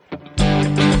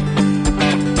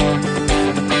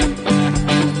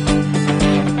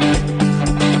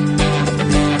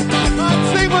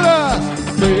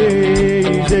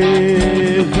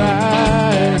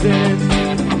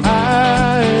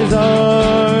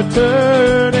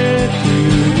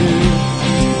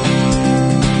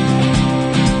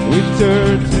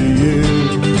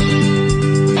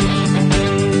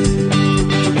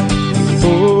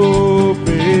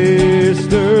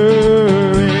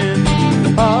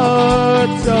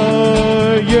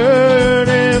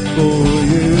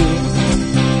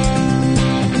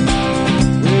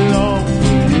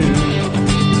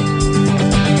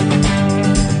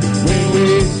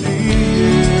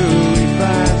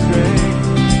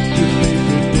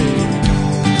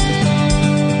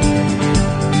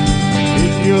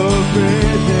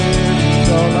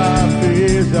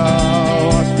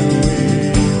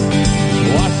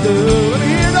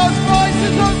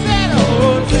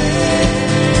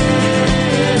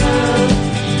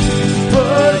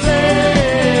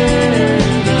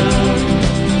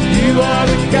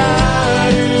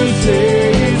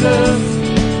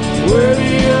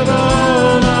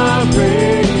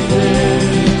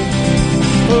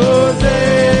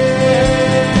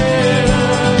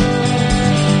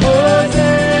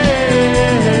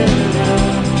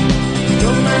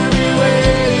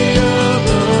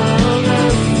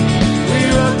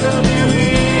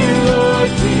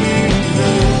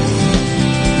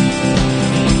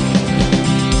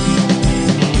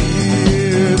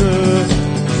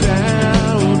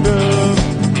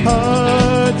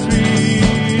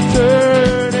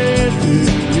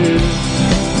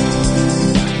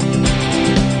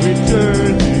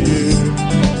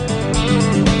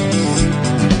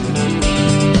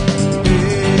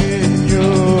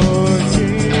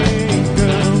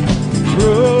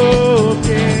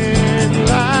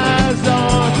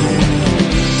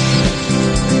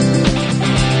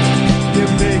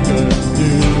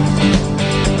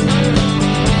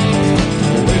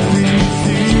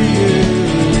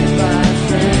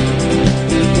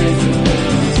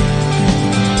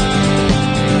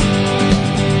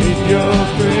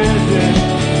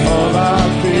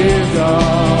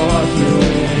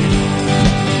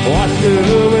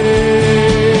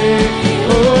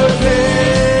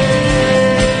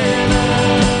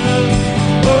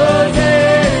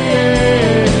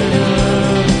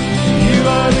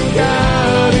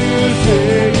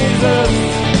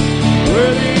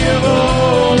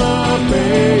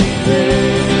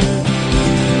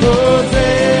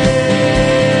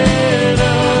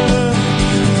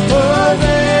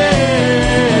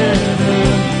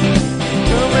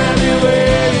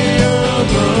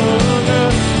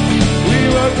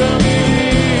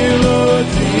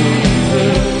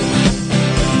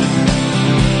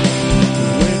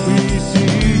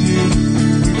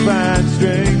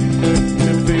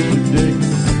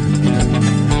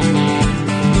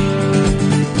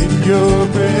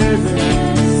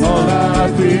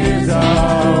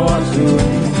are washed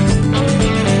away.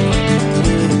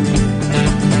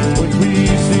 When we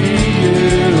see you,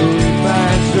 we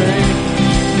find strength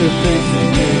to face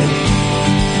again.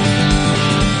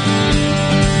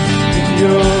 In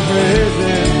your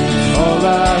presence, all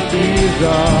our fears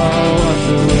are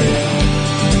washed away.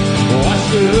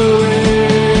 Washed away.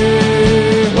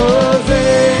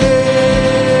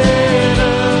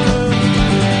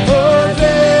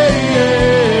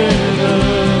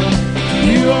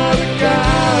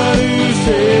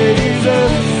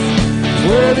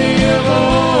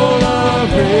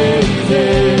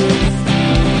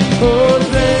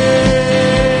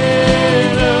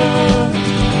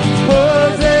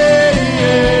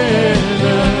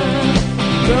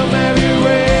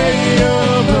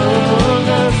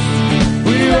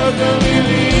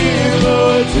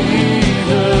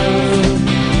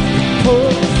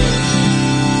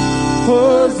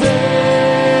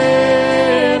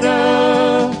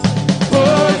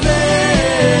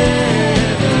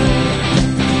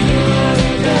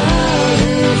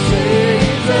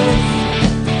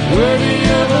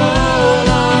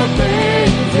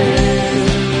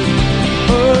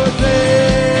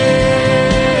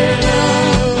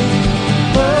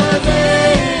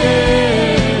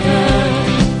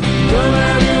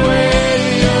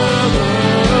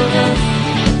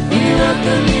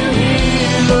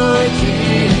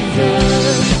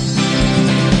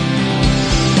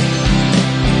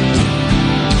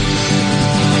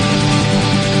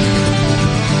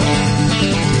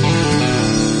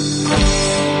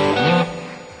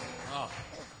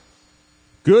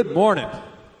 Good morning.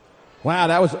 Wow,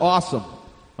 that was awesome.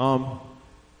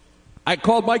 I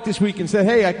called Mike this week and said,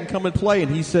 hey, I can come and play.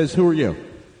 And he says, who are you?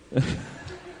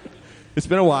 It's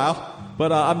been a while,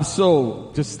 but I'm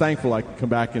so just thankful I can come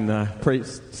back and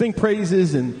sing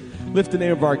praises and lift the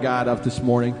name of our God up this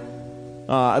morning.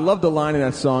 I love the line in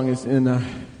that song is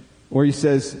where he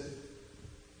says,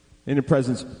 in your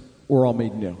presence, we're all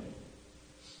made new.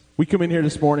 We come in here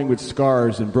this morning with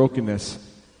scars and brokenness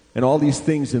and all these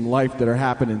things in life that are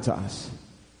happening to us.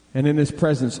 And in his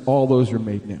presence, all those are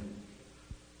made new.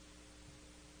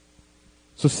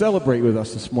 So celebrate with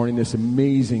us this morning this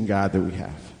amazing God that we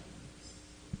have.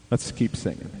 Let's keep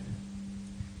singing.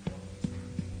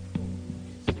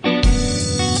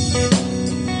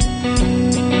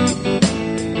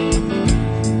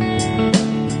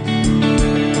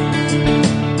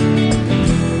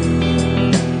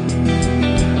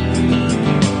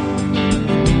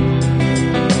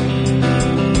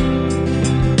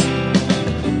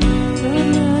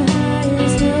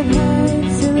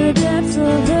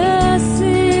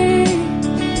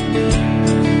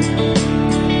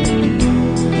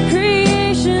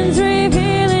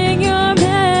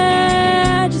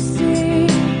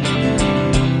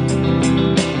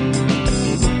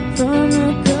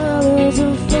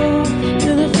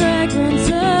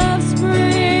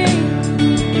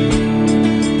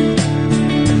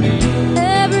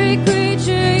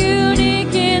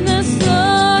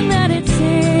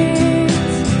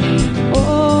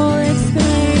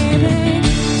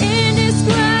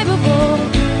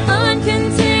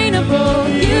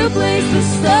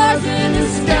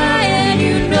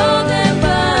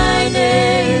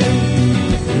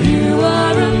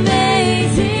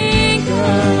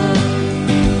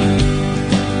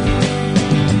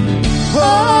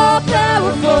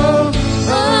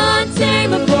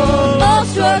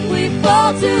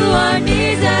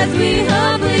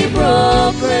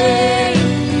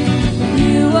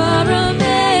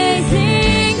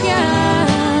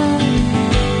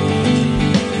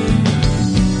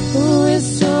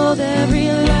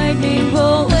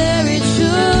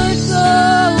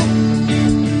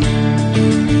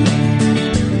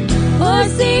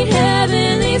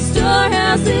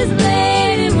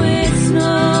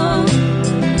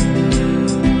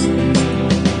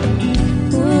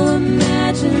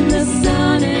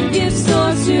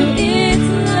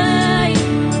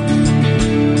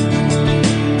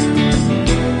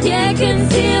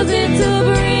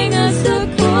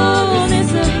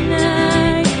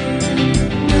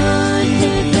 None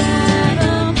can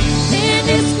fathom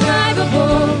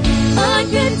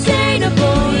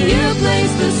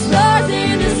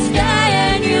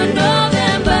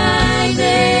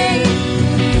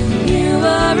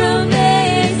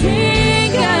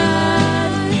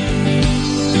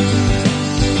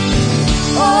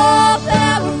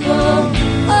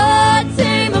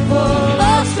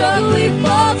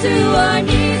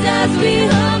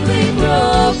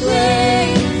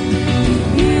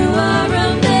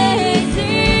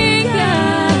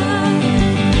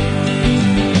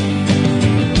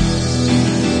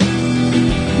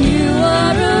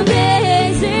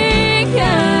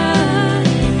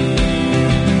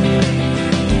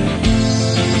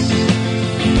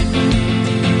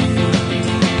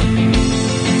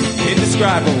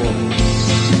indescribable.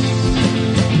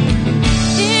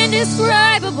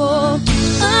 Indescribable,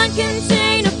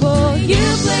 uncontainable. You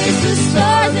place the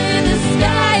stars in the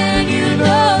sky and you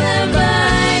roll them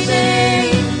by me.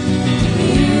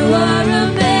 You are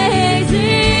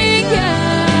amazing,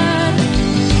 God.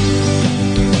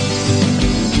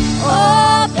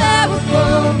 All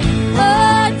powerful,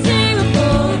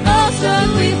 untamable. All strong,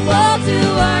 we fall to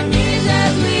our knees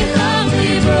as we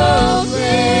humbly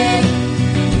proclaim.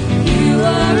 You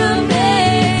are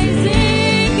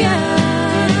amazing,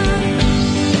 God.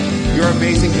 You're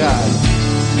amazing, God.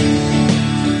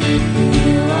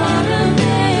 You are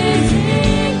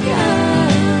amazing,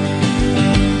 God.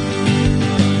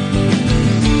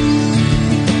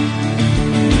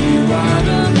 You are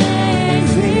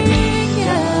amazing,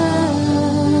 God.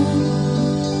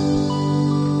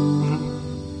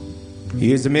 He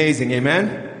is amazing,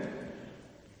 amen?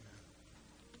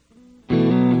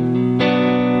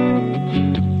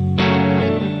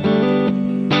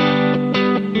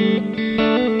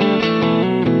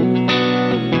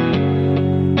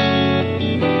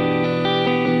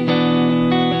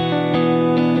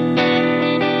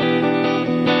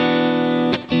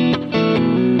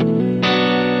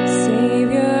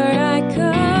 Savior, I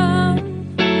come,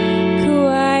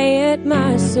 quiet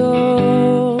my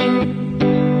soul.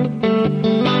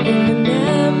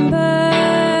 Remember,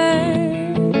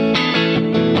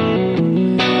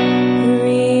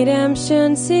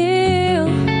 redemption seal,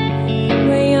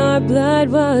 where your blood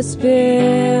was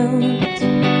spilled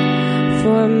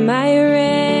for my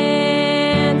ransom,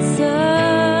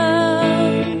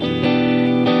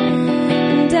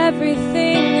 and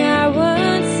everything I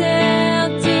once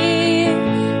held dear,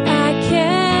 I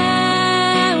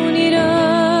count it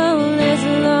all as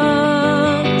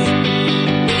lost.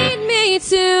 Lead me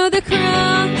to the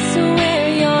cross where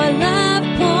your love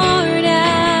poured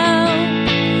out.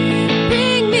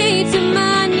 Bring me to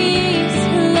my knees,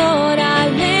 Lord, I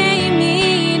lay me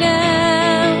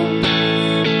down.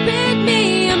 Rid me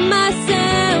of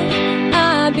myself,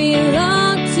 I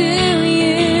belong to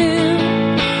you.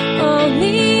 Oh,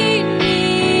 lead me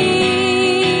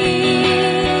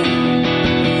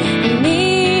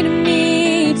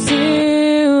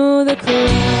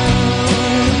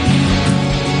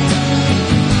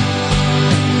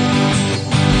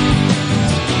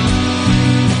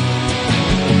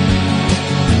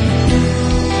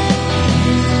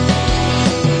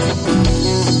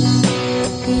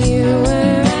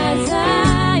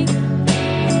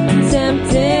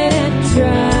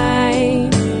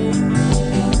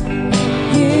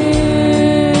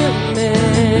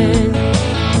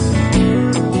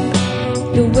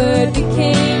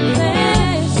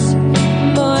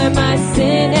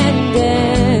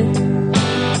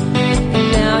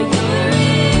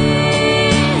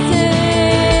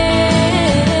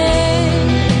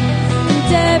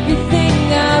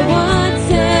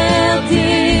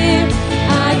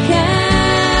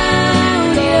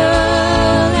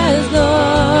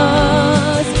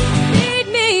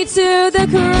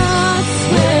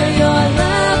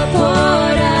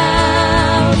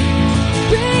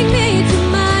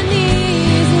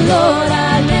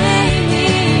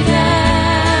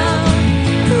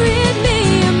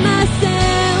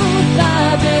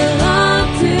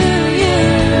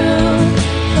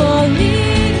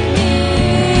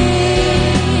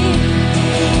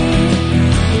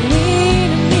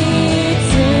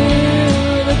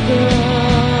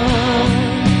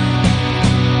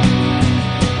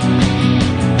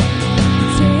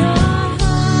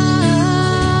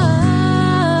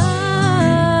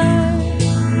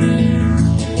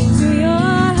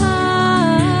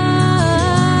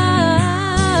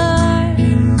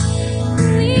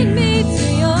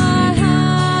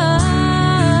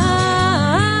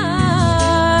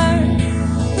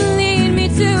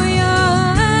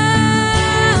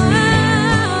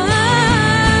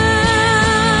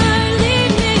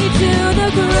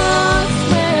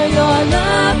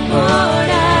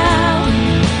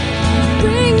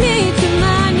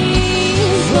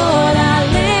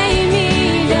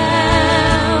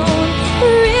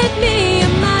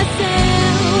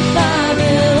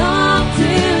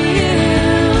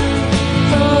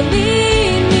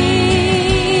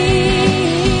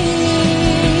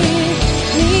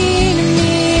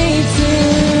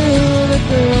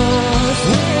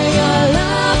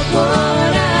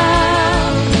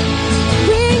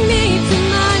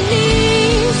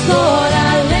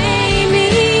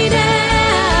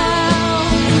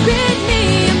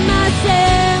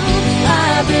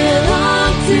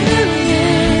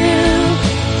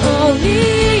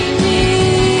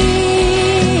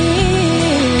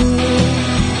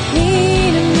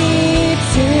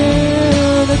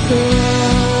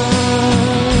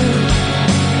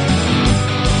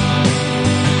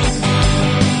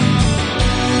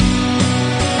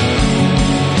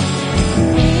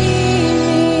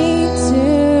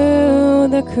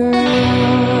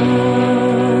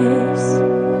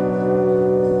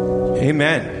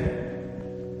Amen.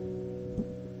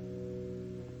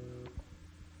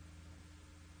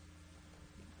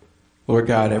 Lord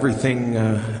God, everything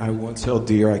I once held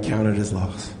dear, I counted as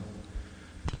loss.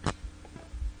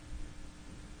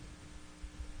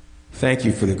 Thank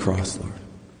you for the cross, Lord.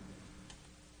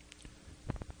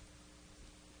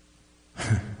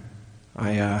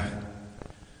 I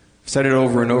said it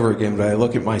over and over again, but I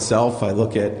look at myself, I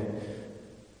look at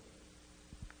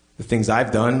the things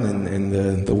I've done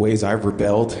and the ways I've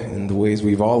rebelled and the ways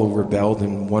we've all rebelled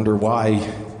and wonder why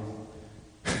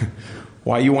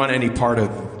you want any part of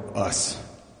us.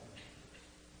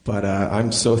 But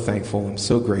I'm so thankful. I'm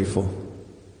so grateful.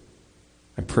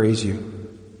 I praise you.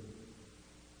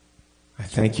 I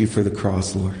thank you for the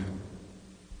cross, Lord.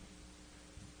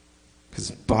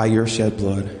 Because by your shed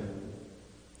blood,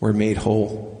 we're made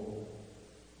whole.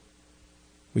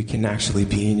 We can actually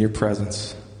be in your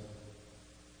presence.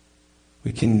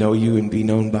 We can know you and be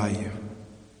known by you.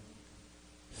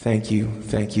 Thank you,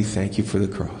 thank you, thank you for the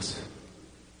cross.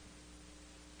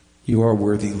 You are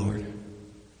worthy, Lord,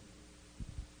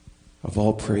 of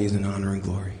all praise and honor and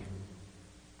glory.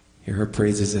 Hear our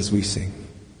praises as we sing.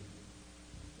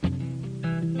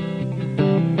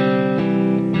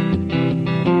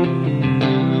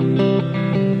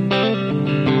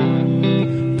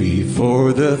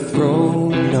 Before the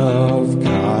throne of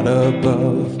God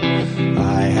above,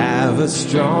 I have a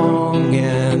strong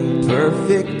and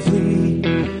perfect plea,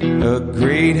 a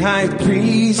great high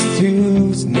priest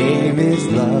whose name is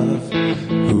love,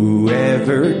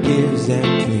 whoever gives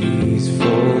and pleads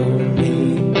for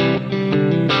me.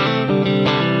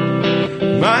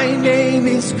 My name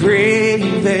is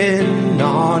graven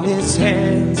on his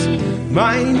hands,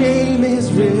 my name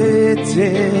is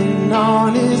written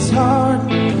on his heart.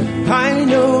 I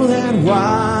know that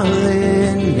while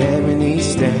in heaven he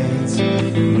stands,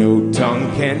 no tongue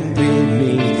can bid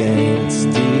me thence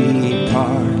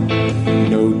depart.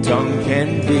 No tongue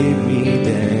can bid me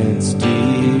thence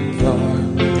depart.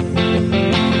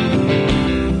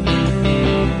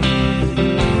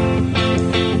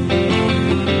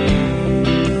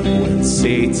 When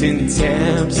Satan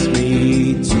tempts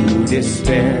me to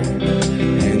despair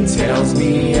and tells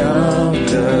me of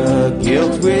the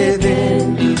guilt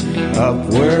within,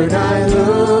 upward I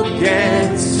look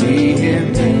and see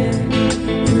him there,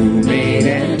 who made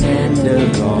an end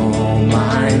of all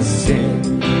my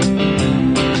sin.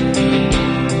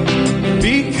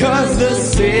 Because the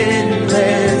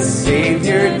sinless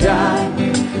Savior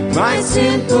died, my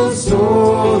sinful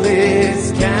soul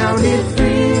is counted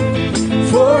free,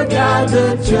 for God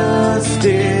the just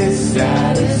is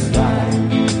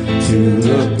satisfied to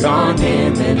look on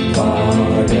him and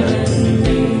pardon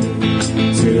me.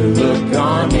 To look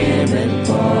on him and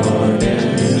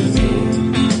pardon me.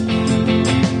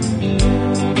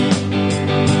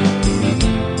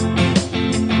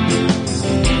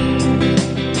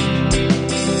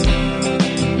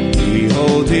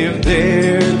 Behold him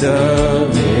there, the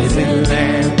risen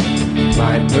Lamb,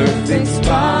 my perfect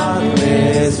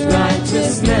spotless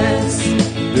righteousness,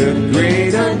 the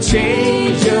great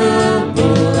unchangeable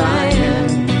I am,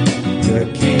 the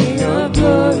King of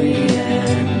glory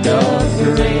and of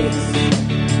grace.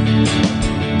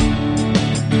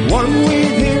 One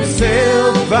with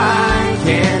himself I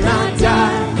cannot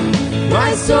die,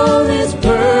 my soul is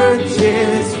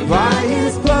purchased by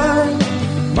his blood,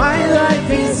 my life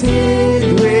is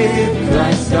hid with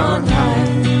Christ on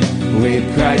high,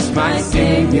 with Christ my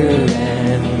Savior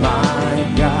and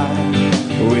my God,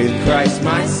 with Christ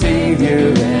my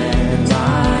Savior and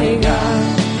my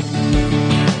God.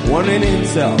 One in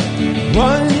himself,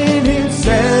 one in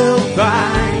himself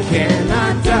I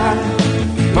cannot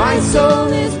die, my soul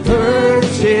is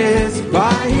purchased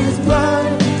by his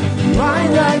blood, my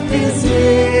life is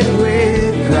hid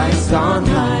with Christ on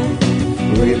high,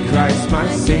 with Christ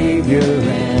my Savior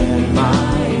and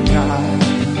my God,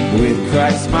 with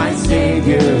Christ my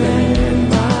Savior and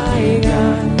my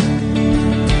God.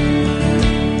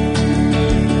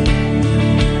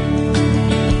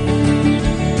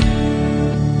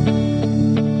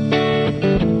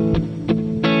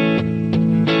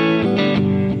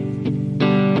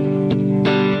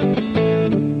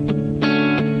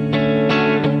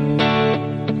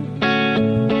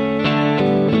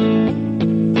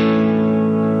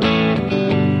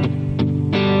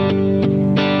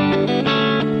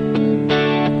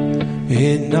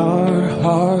 In our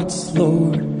hearts,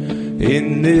 Lord,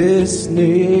 in this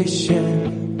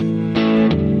nation,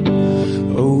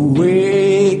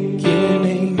 awakening,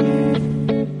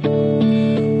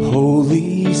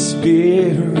 Holy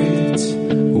Spirit,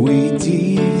 we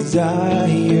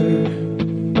desire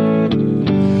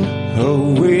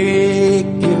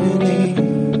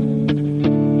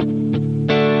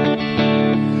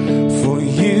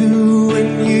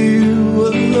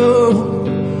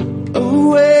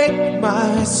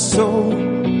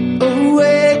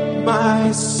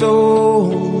my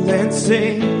soul and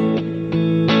sing.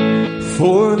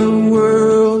 For the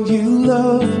world you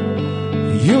love,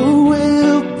 your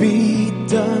will be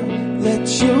done.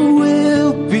 Let your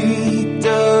will be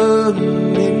done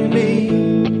in me.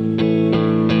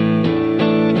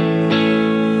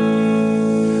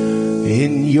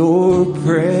 In your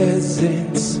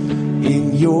presence,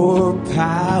 in your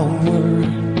power,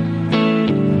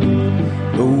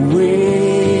 awakening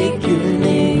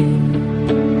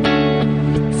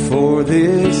for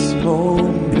this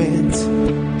moment,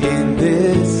 in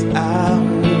this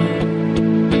hour,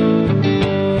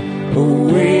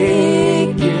 awakening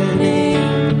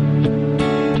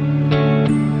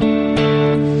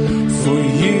for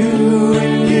you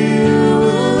and you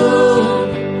alone.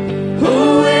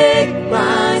 Awake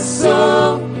my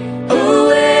soul,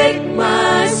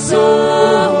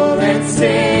 and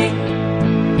sing.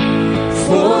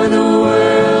 For the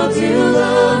world you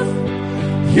love,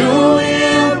 your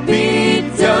will be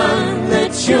done.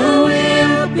 Let your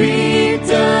will be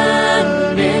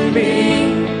done in me.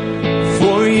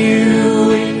 For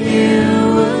you and you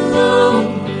alone.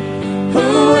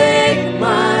 Awake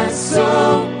my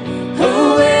soul,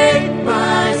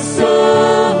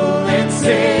 and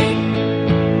sing.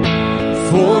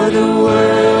 For the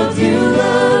world you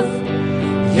love,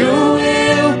 your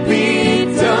will be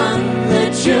done.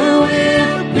 Let your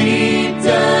will be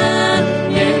done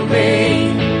in me.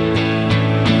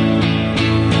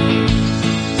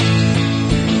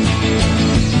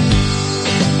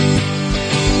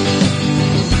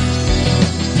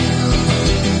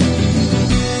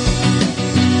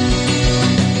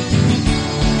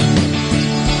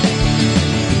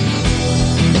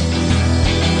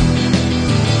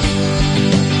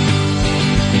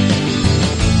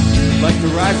 Like the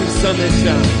rising sun that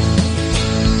shines.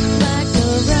 Like the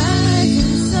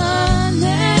rising sun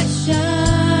that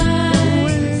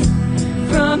shines,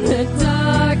 from the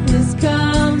darkness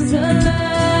comes a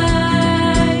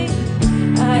light.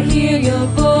 I hear your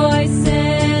voice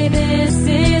say, this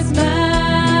is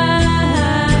mine,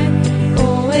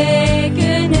 awakening.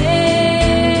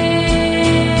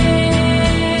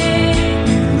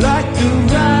 Like the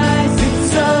rising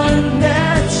sun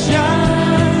that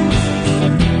shines,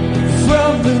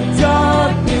 from the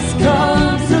darkness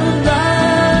comes a light.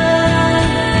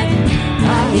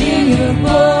 I hear your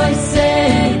voice say,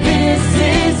 this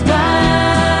is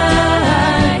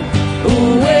mine,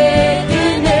 awakening.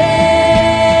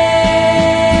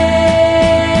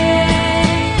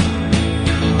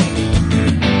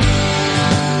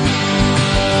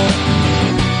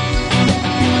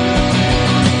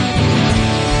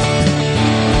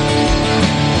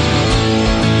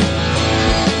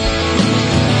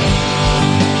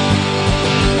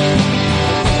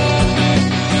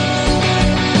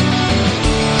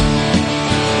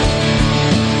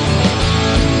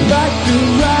 Like the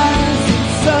rising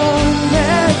sun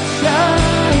that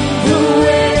shines.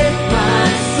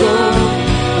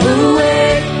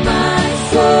 Awake my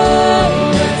soul,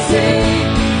 and sing.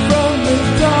 From the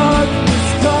darkness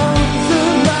comes a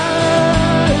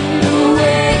light.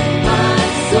 Awake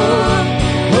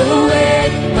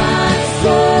my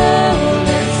soul,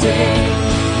 and sing.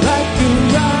 Like the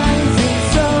rising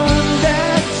sun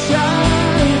that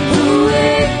shines.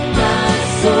 Awake my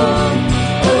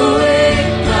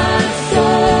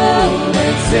soul,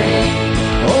 and sing.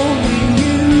 Only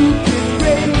you can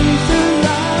raise the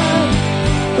light.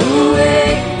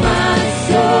 Awake my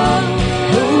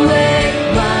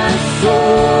soul,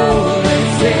 and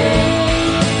sing.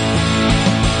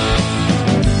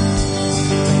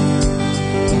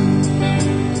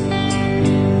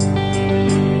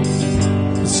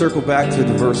 Circle back to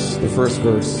the first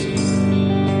verse.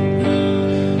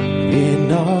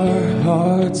 In our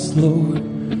hearts, Lord,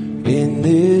 in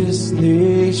this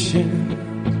nation,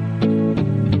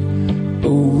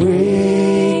 awakening.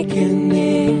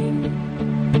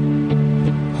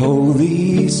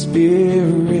 Holy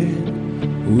Spirit,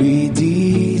 we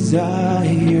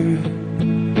desire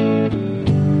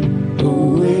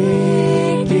awakening.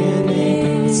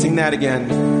 Sing that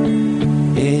again.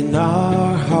 In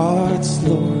our hearts,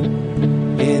 Lord,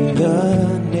 in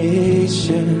the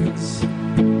nations,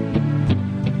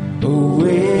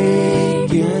 awakening.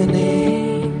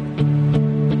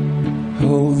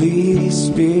 Holy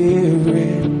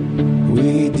Spirit,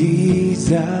 we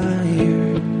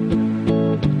desire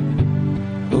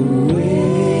awakening.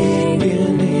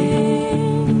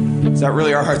 Is that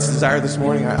really our heart's desire this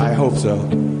morning? I hope so.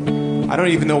 I don't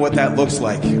even know what that looks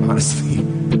like, honestly,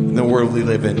 in the world we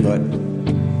live in, but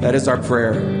that is our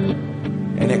prayer.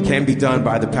 And it can be done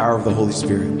by the power of the Holy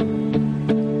Spirit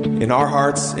in our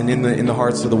hearts and in the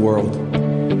hearts of the world.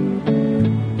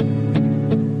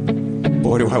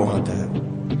 Boy, do I want that.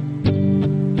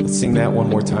 Let's sing that one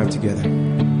more time together.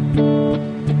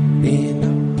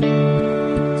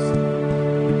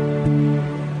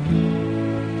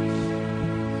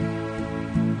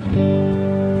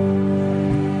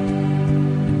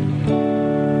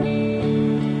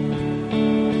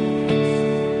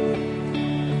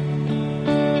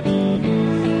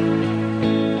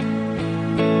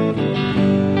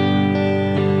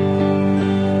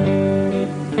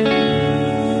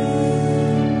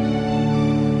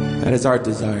 That is our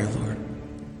desire, Lord.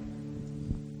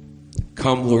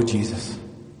 Come, Lord Jesus.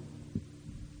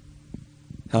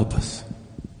 Help us.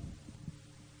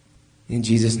 In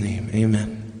Jesus' name,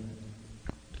 amen.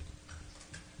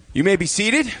 You may be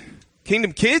seated.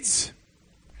 Kingdom kids,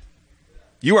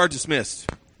 you are dismissed.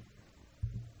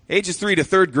 Ages 3 to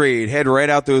 3rd grade, head right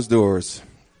out those doors.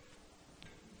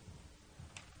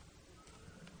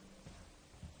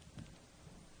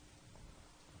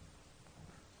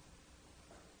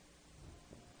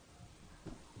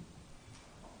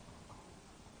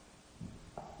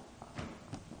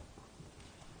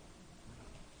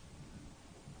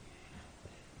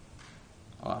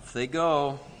 Off they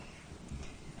go.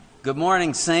 Good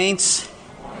morning, saints.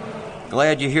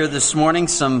 Glad you're here this morning.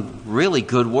 Some really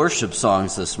good worship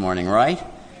songs this morning, right?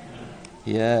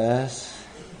 Yes.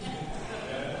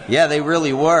 Yeah, they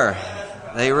really were.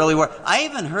 They really were. I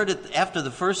even heard it after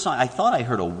the first song. I thought I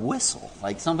heard a whistle,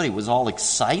 like somebody was all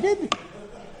excited.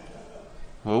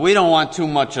 Well, we don't want too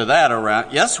much of that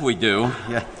around. Yes, we do.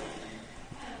 Yeah.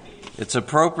 It's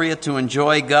appropriate to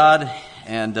enjoy God,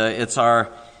 and it's our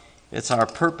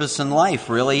purpose in life,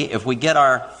 really, if we get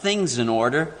our things in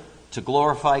order, to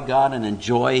glorify God and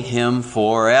enjoy Him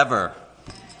forever.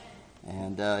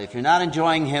 And if you're not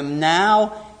enjoying Him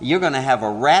now, you're going to have a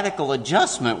radical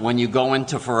adjustment when you go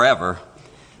into forever.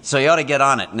 So you ought to get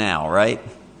on it now, right?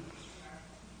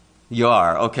 You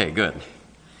are? Okay, good.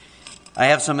 I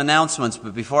have some announcements,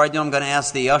 but before I do, I'm going to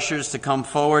ask the ushers to come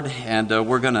forward, and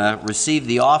we're going to receive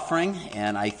the offering,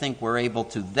 and I think we're able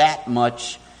to that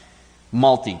much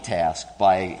multitask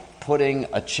by putting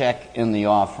a check in the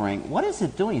offering. What is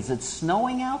it doing? Is it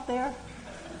snowing out there?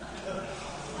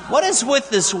 What is with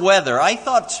this weather? I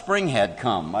thought spring had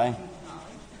come.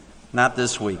 Not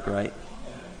this week, right?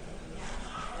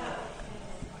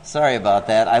 Sorry about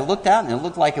that. I looked out and it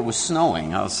looked like it was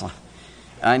snowing.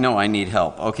 I know I need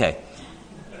help. Okay.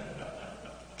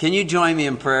 Can you join me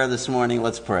in prayer this morning?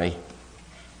 Let's pray.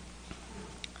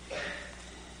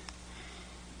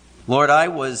 Lord, I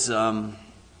was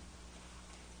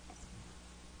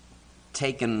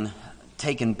taken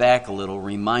back a little,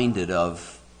 reminded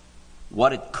of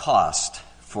what it cost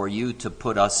for you to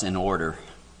put us in order.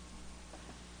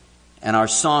 And our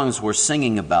songs were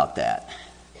singing about that.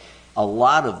 A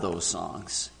lot of those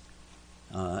songs,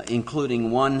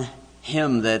 including one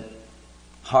hymn that,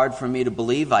 hard for me to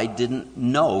believe, I didn't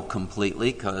know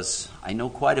completely, because I know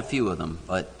quite a few of them,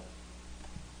 but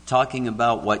talking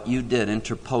about what you did,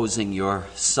 interposing your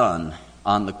Son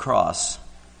on the cross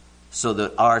so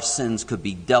that our sins could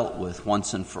be dealt with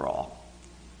once and for all.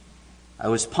 I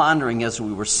was pondering as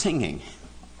we were singing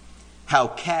how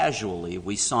casually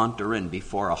we saunter in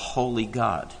before a holy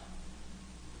God.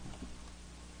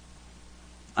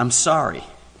 I'm sorry.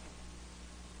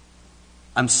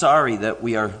 I'm sorry that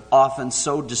we are often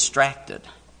so distracted.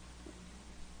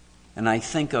 And I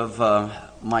think of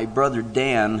my brother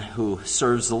Dan, who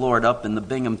serves the Lord up in the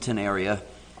Binghamton area,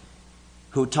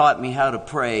 who taught me how to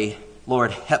pray,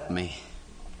 Lord, help me.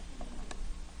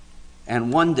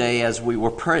 And one day as we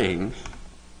were praying,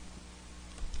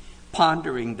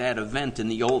 pondering that event in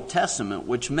the Old Testament,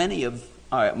 which many of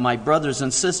my brothers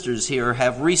and sisters here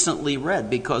have recently read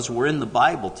because we're in the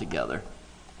Bible together,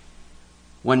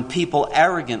 when people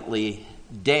arrogantly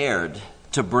dared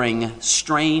to bring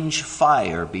strange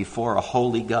fire before a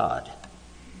holy God.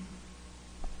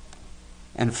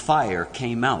 And fire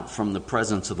came out from the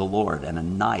presence of the Lord and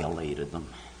annihilated them.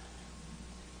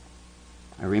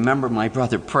 I remember my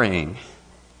brother praying,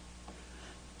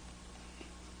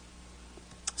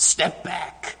 step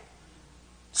back,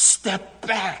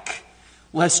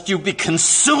 lest you be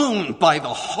consumed by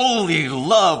the holy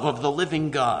love of the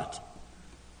living God.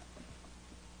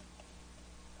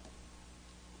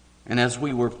 And as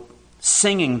we were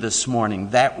singing this morning,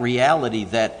 that reality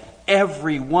that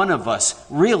every one of us,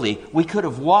 really, we could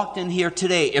have walked in here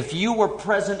today. If you were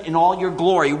present in all your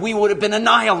glory, we would have been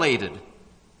annihilated.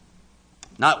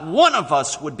 Not one of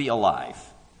us would be alive.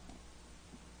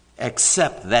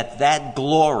 Except that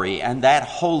glory and that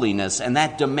holiness and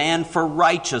that demand for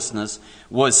righteousness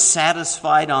was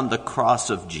satisfied on the cross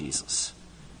of Jesus.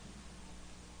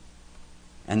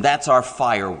 And that's our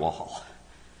firewall.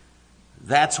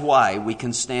 That's why we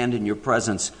can stand in your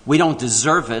presence. We don't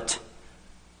deserve it.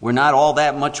 We're not all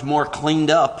that much more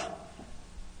cleaned up.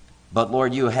 But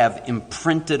Lord, you have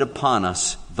imprinted upon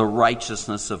us the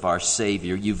righteousness of our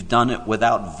Savior. You've done it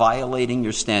without violating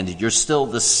your standard. You're still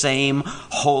the same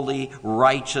holy,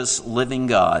 righteous, living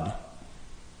God.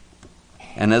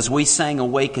 And as we sang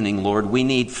Awakening, Lord, we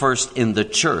need first in the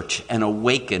church an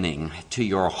awakening to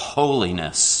your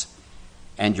holiness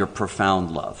and your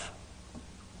profound love.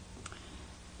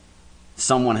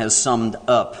 Someone has summed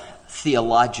up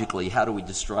theologically, how do we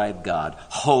describe God?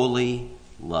 Holy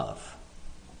love.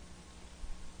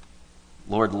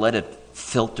 Lord, let it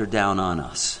filter down on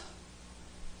us.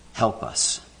 Help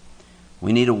us.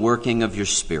 We need a working of your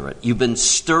Spirit. You've been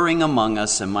stirring among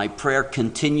us, and my prayer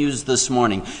continues this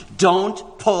morning.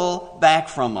 Don't pull back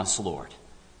from us, Lord.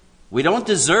 We don't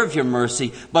deserve your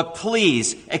mercy, but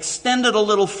please extend it a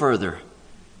little further.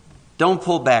 Don't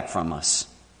pull back from us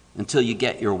until you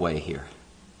get your way here.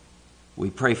 We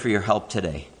pray for your help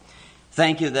today.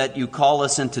 Thank you that you call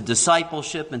us into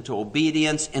discipleship, into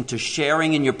obedience, into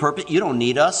sharing in your purpose. You don't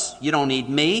need us. You don't need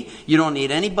me. You don't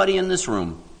need anybody in this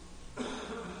room.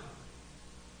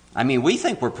 I mean, we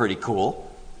think we're pretty cool,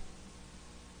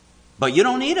 but you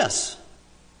don't need us.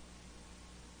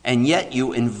 And yet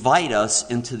you invite us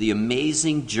into the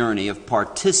amazing journey of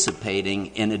participating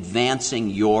in advancing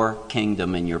your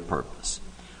kingdom and your purpose.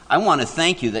 I want to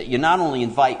thank you that you not only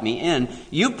invite me in,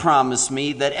 you promise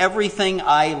me that everything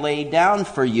I lay down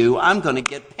for you, I'm going to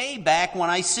get payback when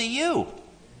I see you.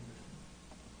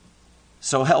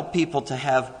 So help people to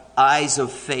have eyes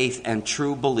of faith and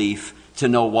true belief to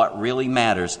know what really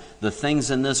matters. The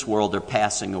things in this world are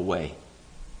passing away,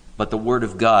 but the Word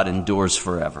of God endures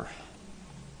forever.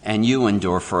 And you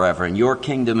endure forever, and your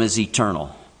kingdom is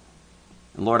eternal.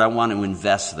 And Lord, I want to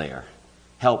invest there.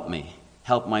 Help me.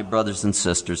 Help my brothers and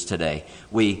sisters today.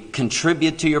 We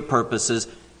contribute to your purposes.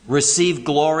 Receive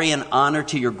glory and honor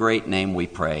to your great name, we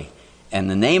pray. In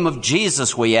the name of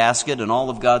Jesus we ask it, and all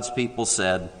of God's people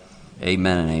said,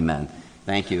 amen and amen.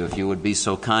 Thank you. If you would be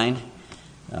so kind,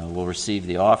 we'll receive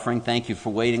the offering. Thank you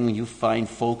for waiting, you fine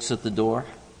folks at the door.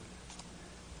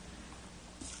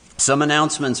 Some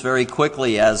announcements very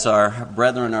quickly as our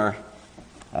brethren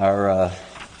are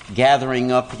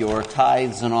gathering up your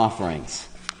tithes and offerings.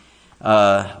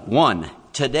 One,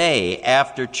 today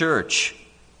after church,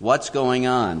 what's going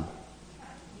on?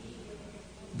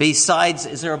 Besides,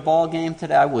 is there a ball game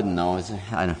today? I wouldn't know.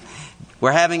 I don't.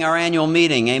 We're having our annual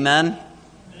meeting, amen?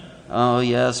 Oh,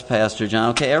 yes, Pastor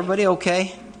John. Okay, everybody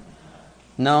okay?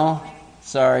 No?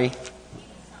 Sorry.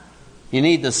 You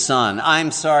need the sun.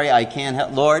 I'm sorry, I can't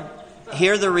help. Lord,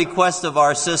 hear the request of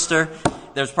our sister.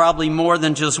 There's probably more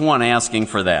than just one asking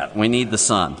for that. We need the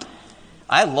sun.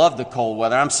 I love the cold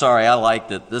weather. I'm sorry, I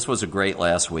liked it. This was a great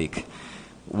last week,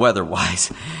 weather-wise.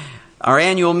 Our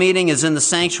annual meeting is in the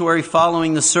sanctuary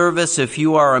following the service. If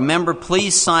you are a member,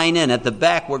 please sign in. At the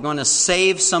back, we're going to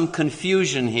save some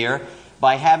confusion here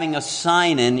by having a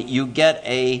sign-in. You get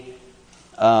a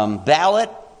ballot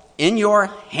in your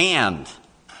hand.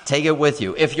 Take it with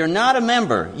you. If you're not a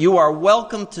member, you are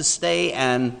welcome to stay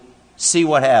and see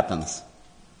what happens.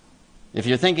 If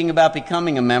you're thinking about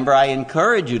becoming a member, I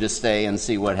encourage you to stay and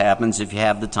see what happens if you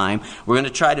have the time. We're going to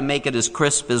try to make it as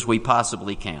crisp as we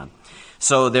possibly can.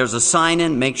 So there's a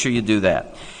sign-in. Make sure you do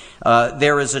that.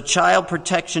 There is a child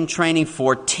protection training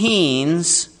for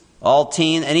teens. All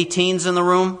teen. Any teens in the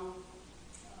room?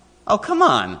 Oh, come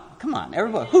on. Come on,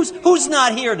 everybody. Who's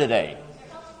not here today?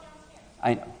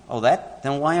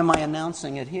 Then why am I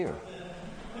announcing it here?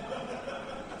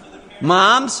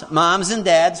 Moms and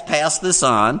dads, pass this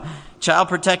on. Child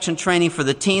protection training for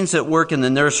the teens that work in the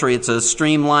nursery. It's a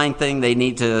streamlined thing they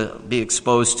need to be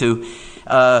exposed to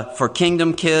for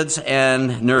Kingdom Kids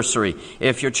and nursery.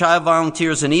 If your child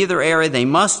volunteers in either area, they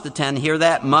must attend. Hear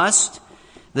that? Must.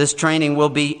 This training will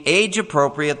be age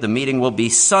appropriate. The meeting will be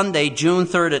Sunday, June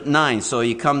 3rd at 9. So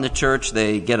you come to church,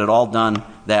 they get it all done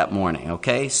that morning.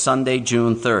 Okay? Sunday,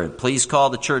 June 3rd. Please call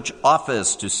the church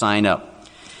office to sign up.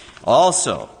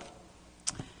 Also,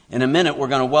 in a minute, we're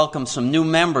going to welcome some new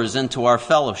members into our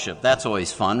fellowship. That's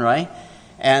always fun, right?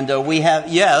 And we have,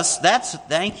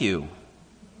 thank you.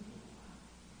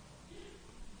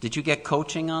 Did you get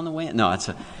coaching on the way? No,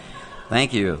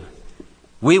 thank you.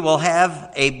 We will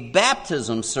have a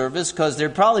baptism service because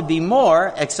there'd probably be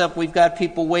more, except we've got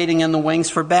people waiting in the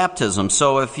wings for baptism.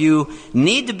 So if you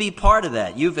need to be part of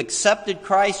that, you've accepted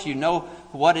Christ, you know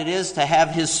what it is to have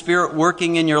His Spirit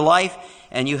working in your life,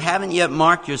 and you haven't yet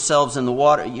marked yourself in the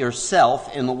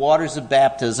waters of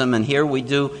baptism, and here we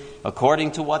do,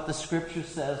 according to what the Scripture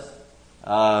says,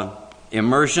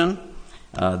 immersion.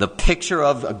 the picture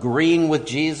of agreeing with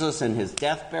Jesus and his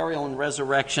death, burial, and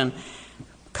resurrection,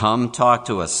 come talk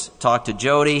to us. Talk to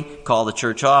Jody, call the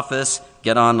church office,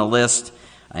 get on the list.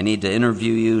 I need to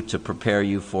interview you to prepare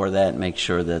you for that, make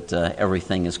sure that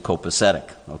everything is copacetic,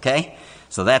 okay?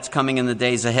 So that's coming in the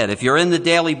days ahead. If you're in the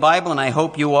Daily Bible, and I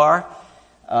hope you are,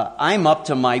 I'm up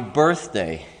to my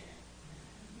birthday.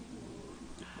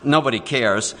 Nobody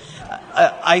cares.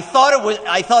 I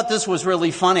thought this was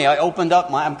really funny. I opened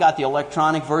up I've got the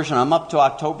electronic version. I'm up to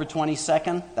October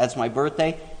 22nd. That's my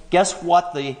birthday. Guess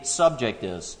what the subject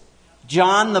is?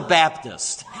 John the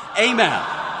Baptist. Amen.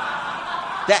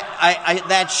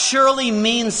 That surely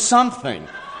means something.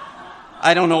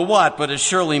 I don't know what, but it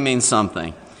surely means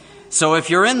something. So if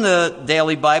you're in the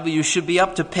Daily Bible, you should be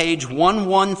up to page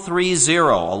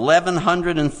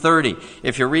 1130.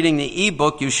 If you're reading the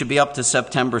e-book, you should be up to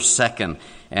September 2nd.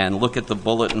 And look at the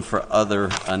bulletin for other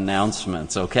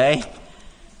announcements, okay?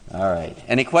 All right.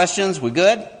 Any questions? We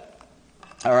good?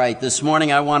 All right. This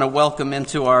morning I want to welcome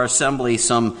into our assembly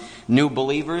some new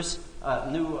believers,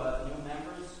 new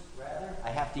members, rather.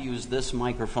 I have to use this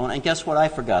microphone. And guess what I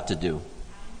forgot to do?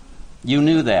 You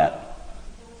knew that.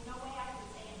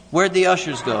 Where'd the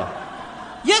ushers go?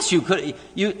 Yes, you could.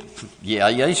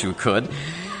 Yes, you could.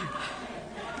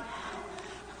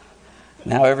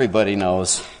 Now everybody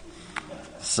knows.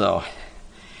 So,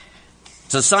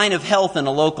 it's a sign of health in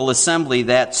a local assembly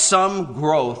that some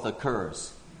growth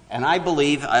occurs. And I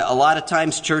believe a lot of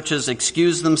times churches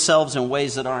excuse themselves in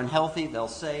ways that aren't healthy. They'll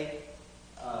say,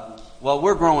 well,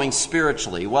 we're growing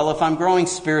spiritually. Well, if I'm growing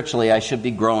spiritually, I should be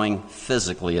growing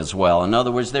physically as well. In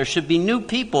other words, there should be new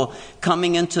people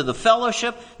coming into the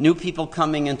fellowship, new people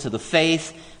coming into the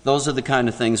faith. Those are the kind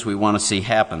of things we want to see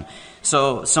happen.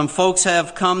 So some folks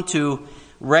have come to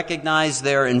recognize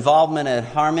their involvement at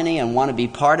Harmony and want to be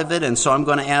part of it. And so I'm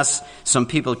going to ask some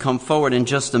people to come forward in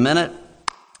just a minute.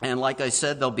 And like I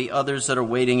said, there'll be others that are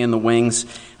waiting in the wings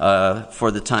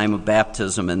for the time of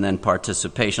baptism and then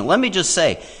participation. Let me just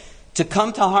say, to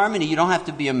come to Harmony, you don't have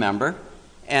to be a member.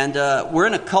 And we're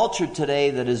in a culture today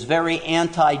that is very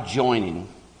anti-joining,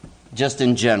 just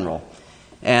in general.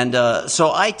 And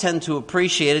so I tend to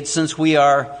appreciate it since we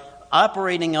are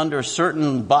operating under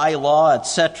certain bylaw,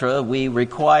 etc. We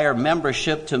require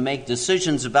membership to make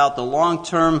decisions about the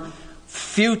long-term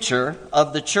future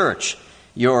of the church.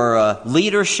 Your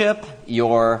leadership,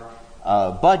 your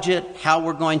budget, how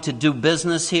we're going to do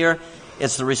business here.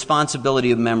 It's the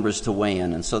responsibility of members to weigh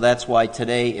in. And so that's why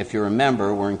today, if you're a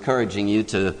member, we're encouraging you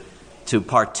to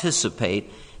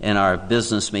participate in our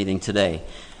business meeting today.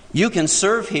 You can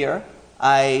serve here.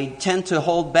 I tend to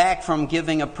hold back from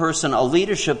giving a person a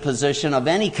leadership position of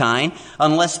any kind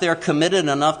unless they're committed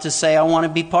enough to say, I want to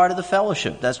be part of the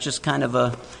fellowship. That's just kind of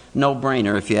a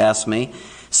no-brainer if you ask me.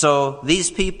 So these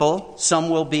people, some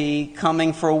will be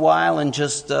coming for a while and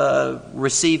just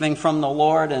receiving from the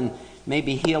Lord and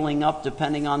maybe healing up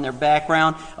depending on their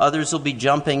background. Others will be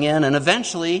jumping in. And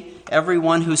eventually,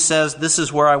 everyone who says, this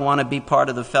is where I want to be part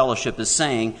of the fellowship is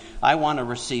saying, I want to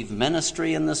receive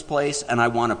ministry in this place and I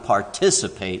want to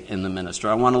participate in the ministry.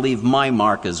 I want to leave my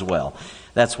mark as well.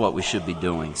 That's what we should be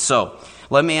doing. So,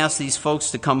 let me ask these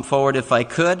folks to come forward if I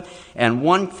could. And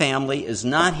one family is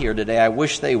not here today. I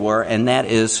wish they were, and that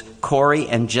is Corey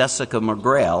and Jessica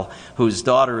McGrail, whose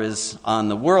daughter is on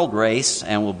the world race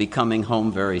and will be coming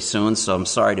home very soon, so I'm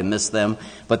sorry to miss them.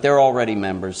 But they're already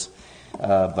members.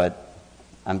 But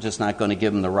I'm just not going to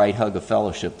give them the right hug of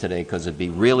fellowship today because it'd be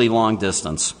really long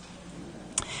distance.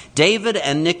 David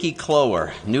and Nikki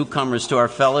Clower, newcomers to our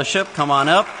fellowship, come on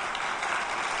up.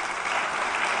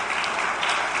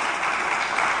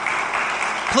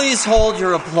 Please hold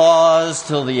your applause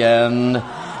till the end,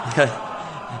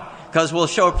 because we'll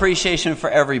show appreciation for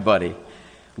everybody.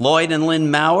 Lloyd and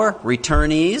Lynn Maurer,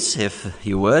 returnees, if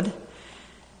you would.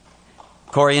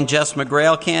 Corey and Jess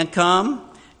McGrail can't come.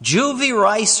 Juvie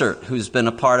Reisert, who's been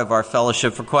a part of our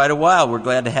fellowship for quite a while. We're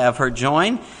glad to have her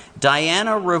join.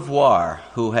 Diana Revoir,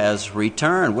 who has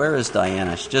returned. Where is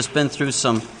Diana? She's just been through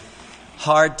some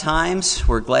hard times.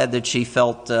 We're glad that she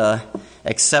felt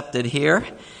accepted here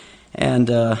and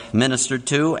ministered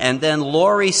to. And then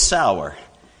Lori Sauer.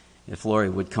 If Lori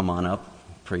would come on up,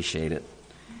 appreciate it.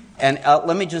 And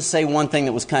let me just say one thing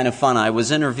that was kind of fun. I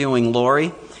was interviewing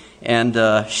Lori,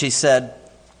 and she said,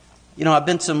 you know, I've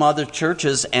been to some other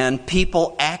churches, and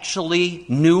people actually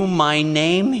knew my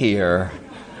name here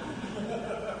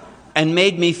and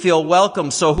made me feel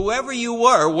welcome. So whoever you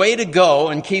were, way to go,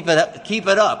 and keep it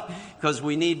up, because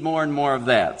we need more and more of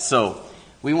that. So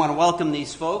we want to welcome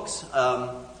these folks.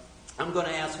 I'm going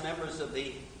to ask members of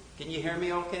the... Can you hear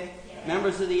me okay? Yeah.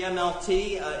 members of the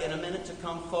MLT in a minute to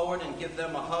come forward and give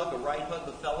them a hug, a right hug,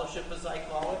 the fellowship as I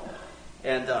call it.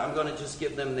 And I'm going to just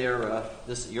give them their,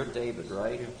 you're David,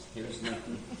 right? Here's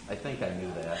Nikki. I think I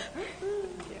knew that.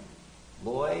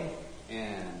 Lloyd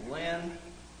and Lynn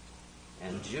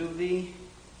and Juvie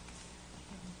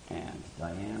and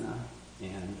Diana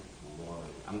and Lori.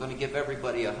 I'm going to give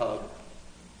everybody a hug.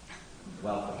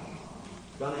 Welcome.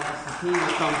 I'm going to ask the team to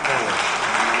come forward.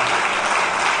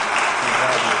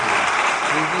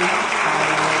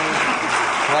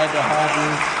 Glad to have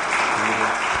you.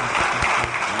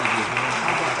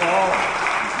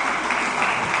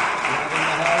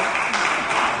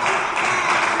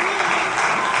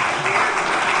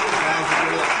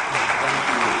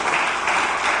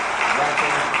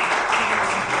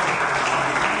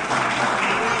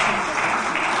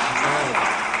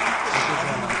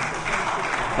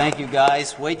 Thank you,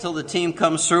 guys. Wait till the team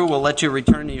comes through. We'll let you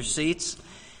return to your seats.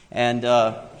 And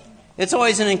it's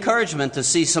always an encouragement to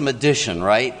see some addition,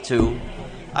 right?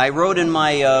 I wrote in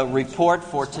my report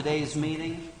for today's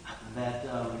meeting that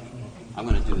I'm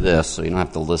going to do this so you don't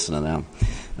have to listen to them.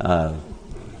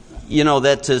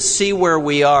 That to see where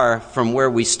we are from where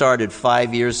we started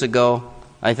 5 years ago,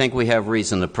 I think we have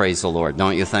reason to praise the Lord,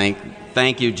 don't you think?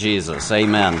 Thank you, Jesus.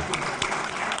 Amen.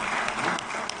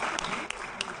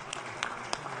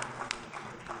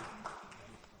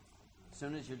 As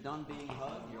soon as you're done being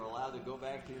hugged, you're allowed to go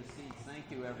back to your seats. Thank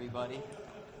you, everybody.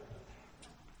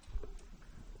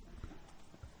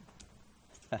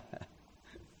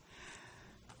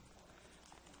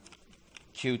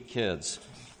 Cute kids.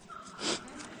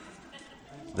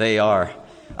 They are.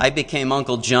 I became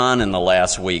Uncle John in the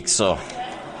last week, so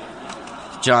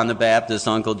John the Baptist,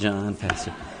 Uncle John,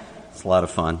 Pastor. It's a lot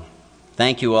of fun.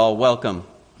 Thank you all. Welcome.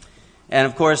 And,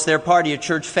 of course, they're part of your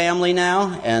church family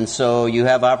now, and so you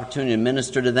have opportunity to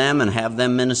minister to them and have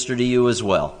them minister to you as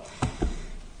well.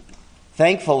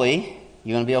 Thankfully,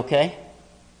 you going to be okay?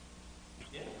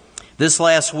 Yeah. This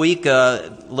last week,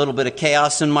 a little bit of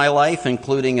chaos in my life,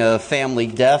 including a family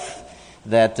death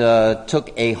that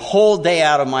took a whole day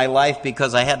out of my life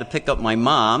because I had to pick up my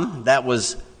mom. That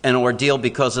was an ordeal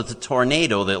because of the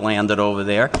tornado that landed over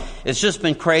there. It's just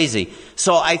been crazy.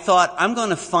 So I thought, I'm going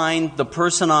to find the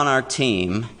person on our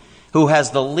team who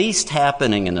has the least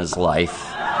happening in his life.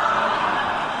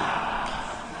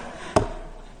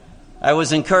 I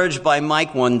was encouraged by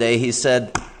Mike one day. He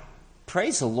said,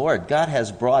 praise the Lord, God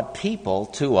has brought people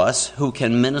to us who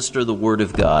can minister the Word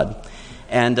of God.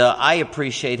 And I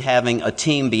appreciate having a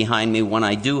team behind me when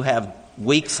I do have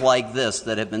weeks like this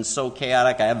that have been so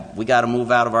chaotic. We got to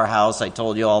move out of our house. I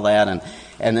told you all that.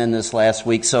 And then this last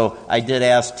week. So I did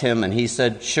ask Tim, and he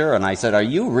said, sure. And I said, are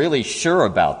you really sure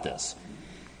about this?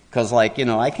 Because, I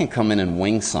can come in and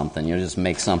wing something. Just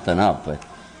make something up. But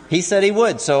he said he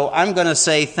would. So I'm going to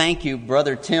say thank you,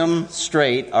 Brother Tim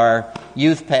Strait, our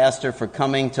youth pastor, for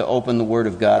coming to open the Word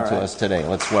of God to us today.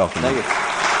 Let's welcome him. Thank you.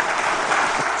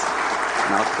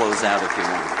 And I'll close out if you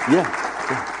want. Yeah.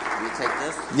 You take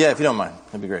this? Yeah, if you don't mind.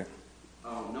 That'd be great.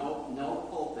 Oh, no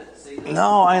pulpit. See this?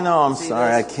 No, I know. I'm See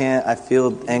sorry. this? I can't. I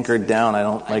feel anchored down. I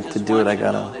don't like to do it. I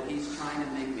gotta. know that he's trying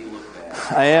to make me look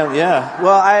bad. I am. Yeah.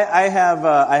 Well, I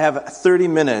have 30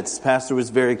 minutes. Pastor was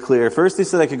very clear. First he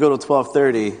said I could go till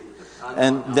 12:30,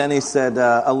 and then he said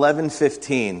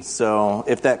 11:15. So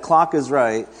if that clock is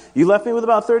right, you left me with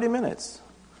about 30 minutes.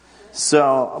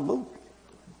 So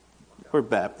we're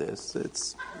Baptists.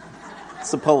 It's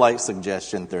a polite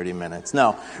suggestion, 30 minutes.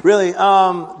 No, really,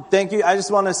 thank you. I just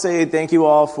want to say thank you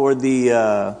all for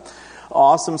the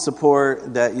awesome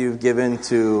support that you've given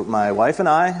to my wife and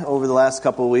I over the last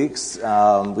couple of weeks.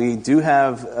 We do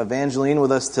have Evangeline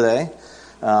with us today.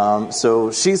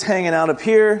 So she's hanging out up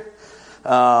here.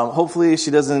 Hopefully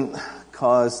she doesn't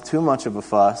cause too much of a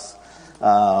fuss.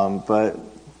 But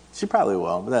she probably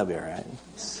will, but that'll be all right.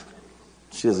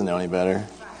 She doesn't know any better.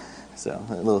 So,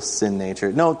 a little sin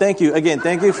nature. No, thank you. Again,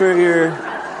 thank you for your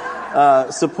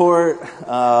support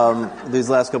these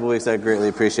last couple of weeks. I greatly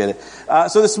appreciate it.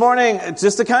 So this morning,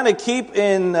 just to kind of keep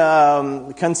in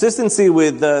consistency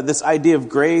with this idea of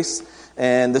grace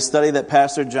and the study that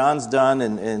Pastor John's done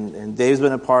and Dave's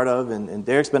been a part of and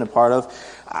Derek's been a part of,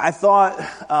 I thought,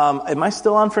 am I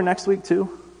still on for next week too?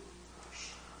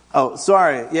 Oh,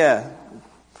 sorry. Yeah.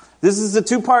 This is a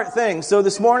two-part thing. So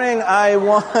this morning, I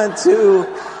want to...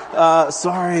 I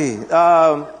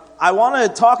want to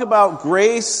talk about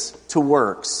grace to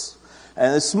works.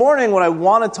 And this morning what I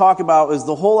want to talk about is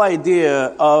the whole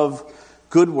idea of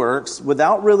good works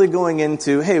without really going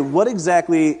into, hey, what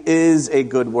exactly is a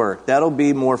good work? That'll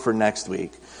be more for next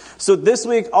week. So this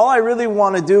week, all I really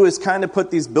want to do is kind of put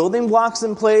these building blocks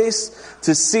in place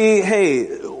to see,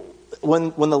 hey,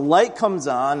 when the light comes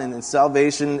on and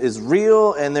salvation is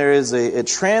real and there is a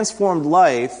transformed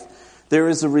life, there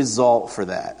is a result for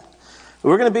that.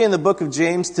 We're going to be in the book of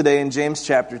James today, in James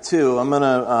chapter 2. I'm going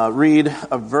to read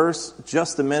a verse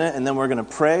just a minute, and then we're going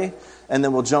to pray, and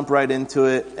then we'll jump right into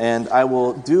it. And I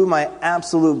will do my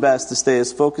absolute best to stay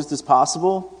as focused as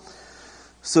possible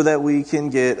so that we can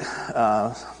get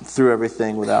through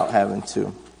everything without having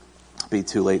to be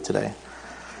too late today.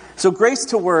 So grace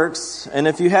to works, and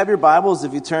if you have your Bibles,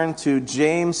 if you turn to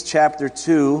James chapter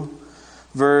 2,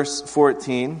 verse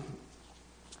 14.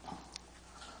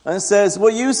 And it says,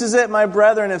 "What use is it, my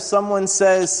brethren, if someone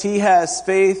says he has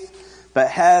faith but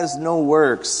has no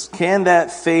works? Can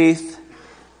that faith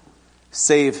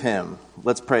save him?"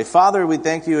 Let's pray. Father, we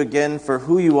thank you again for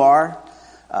who you are.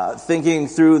 Thinking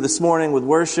through this morning with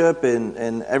worship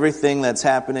and everything that's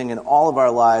happening in all of our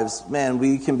lives, man,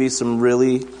 we can be some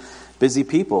really busy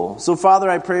people. So, Father,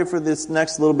 I pray for this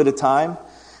next little bit of time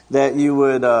that you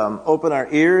would open our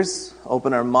ears,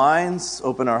 open our minds,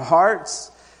 open our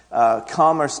hearts,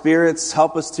 calm our spirits,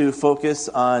 help us to focus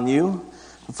on you,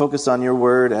 focus on your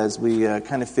word as we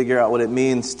kind of figure out what it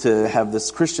means to have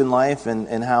this Christian life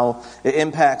and how it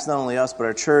impacts not only us but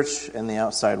our church and the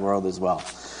outside world as well.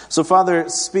 So, Father,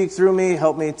 speak through me,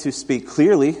 help me to speak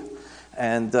clearly,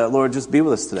 and Lord, just be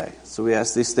with us today. So we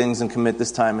ask these things and commit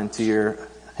this time into your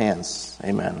hands.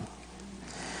 Amen.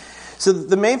 So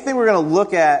the main thing we're going to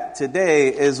look at today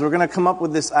is we're going to come up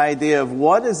with this idea of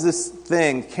what is this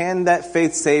thing? Can that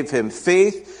faith save him?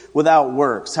 Faith without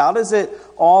works. How does it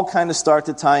all kind of start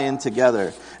to tie in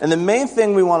together? And the main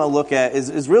thing we want to look at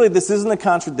is really, this isn't a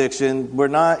contradiction. We're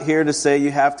not here to say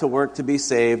you have to work to be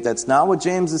saved. That's not what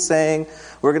James is saying.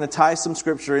 We're going to tie some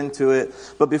scripture into it.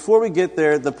 But before we get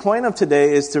there, the point of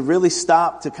today is to really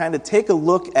stop to kind of take a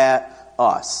look at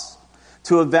us.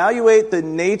 To evaluate the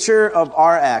nature of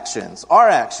our actions,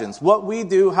 what we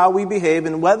do, how we behave,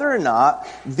 and whether or not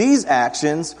these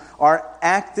actions are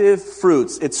active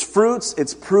fruits. It's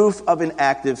proof of an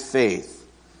active faith.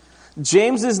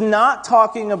 James is not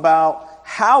talking about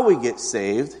how we get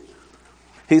saved.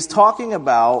 He's talking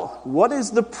about what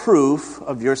is the proof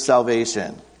of your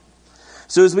salvation.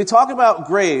 So as we talk about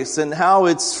grace and how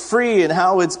it's free and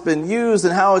how it's been used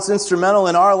and how it's instrumental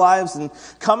in our lives and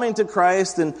coming to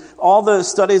Christ and all the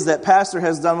studies that Pastor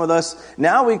has done with us,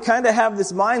 now we kind of have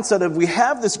this mindset of we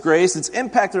have this grace, it's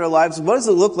impacted our lives. What does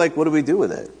it look like? What do we do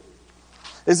with it?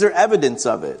 Is there evidence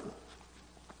of it?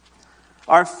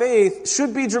 Our faith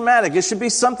should be dramatic. It should be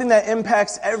something that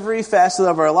impacts every facet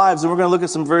of our lives. And we're going to look at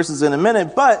some verses in a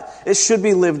minute, but it should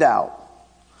be lived out.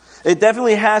 It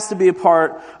definitely has to be a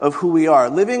part of who we are.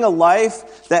 Living a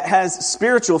life that has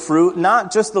spiritual fruit,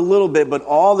 not just a little bit, but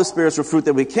all the spiritual fruit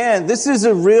that we can. This is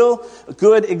a real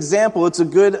good example. It's a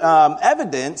good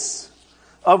evidence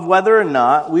of whether or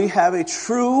not we have a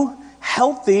true,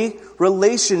 healthy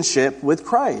relationship with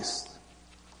Christ.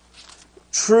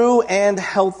 True and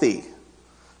healthy.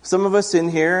 Some of us in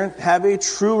here have a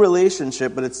true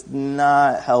relationship, but it's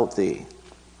not healthy.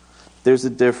 There's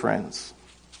a difference.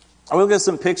 I will get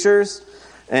some pictures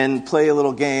and play a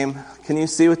little game. Can you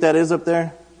see what that is up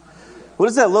there? What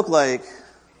does that look like?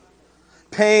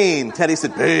 Pain. Teddy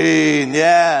said pain.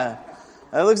 Yeah.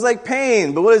 That looks like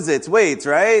pain. But what is it? It's weights,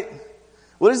 right?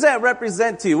 What does that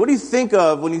represent to you? What do you think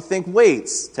of when you think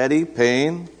weights? Teddy,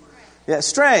 pain. Yeah,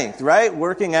 strength, right?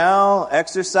 Working out,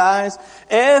 exercise.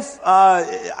 If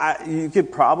you could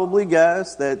probably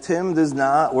guess that Tim does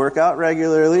not work out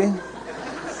regularly.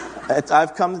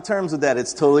 I've come to terms with that.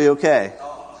 It's totally okay.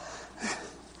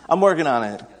 I'm working on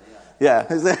it. Yeah.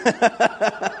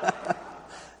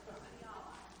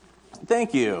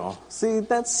 Thank you. See,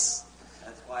 that's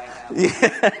why I have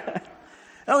it.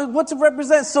 Yeah. What's it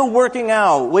represent? So working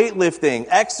out, weightlifting,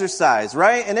 exercise,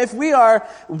 right? And if we are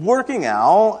working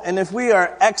out and if we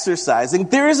are exercising,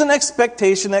 there is an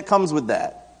expectation that comes with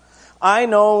that. I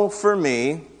know for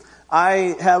me,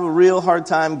 I have a real hard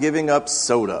time giving up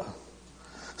soda.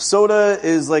 Soda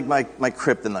is like my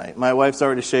kryptonite. My wife's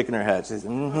already shaking her head. She's I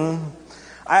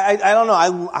don't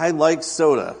know. I like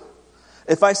soda.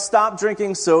 If I stop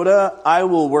drinking soda, I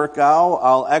will work out.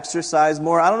 I'll exercise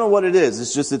more. I don't know what it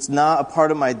is. It's not a part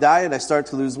of my diet. I start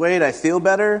to lose weight. I feel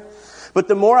better. But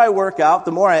the more I work out,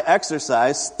 the more I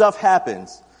exercise, stuff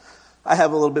happens. I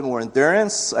have a little bit more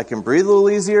endurance. I can breathe a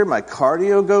little easier. My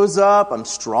cardio goes up. I'm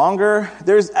stronger.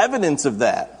 There's evidence of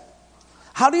that.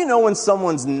 How do you know when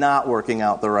someone's not working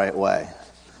out the right way?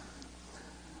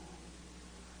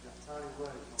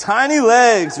 Tiny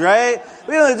legs, right?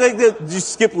 We don't like did you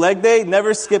skip leg day?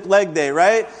 Never skip leg day,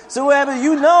 right? So what happened?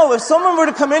 If someone were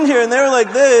to come in here and they were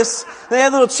like this, they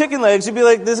had little chicken legs, you'd be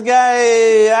like, this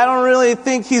guy, I don't really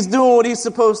think he's doing what he's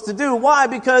supposed to do. Why?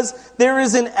 Because there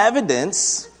is an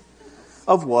evidence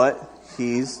of what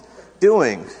he's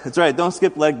doing. That's right. Don't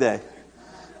skip leg day.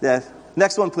 Yeah.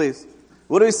 Next one, please.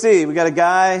 What do we see? We got a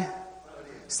guy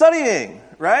studying,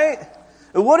 right?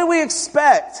 And what do we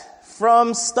expect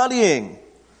from studying?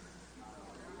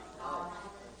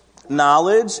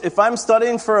 Knowledge. If I'm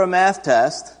studying for a math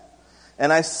test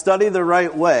and I study the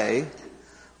right way,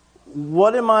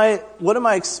 what am I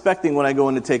expecting when I go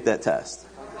in to take that test?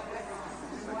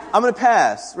 I'm going to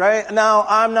pass, right? Now,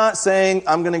 I'm not saying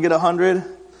I'm going to get 100.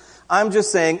 I'm just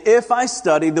saying if I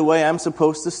study the way I'm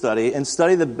supposed to study and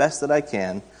study the best that I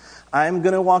can, I'm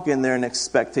going to walk in there and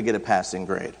expect to get a passing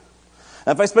grade.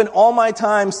 Now, if I spend all my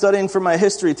time studying for my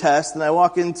history test and I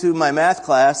walk into my math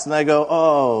class and I go,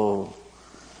 oh,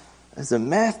 there's a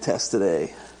math test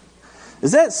today.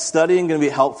 Is that studying going to be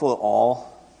helpful at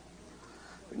all?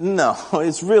 No,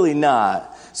 it's really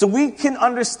not. So we can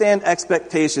understand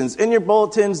expectations. In your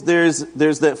bulletins, there's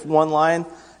that one line.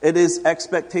 It is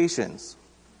expectations.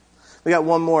 We got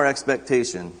one more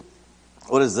expectation.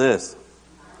 What is this?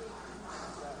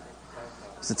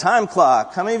 It's a time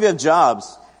clock. How many of you have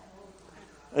jobs?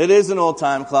 It is an old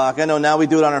time clock. I know now we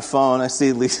do it on our phone. I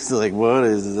see Lisa's like, what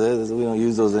is this? We don't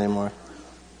use those anymore.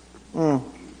 Now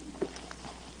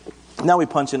we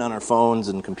punch in on our phones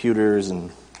and computers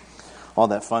and all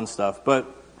that fun stuff.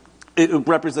 But it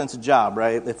represents a job,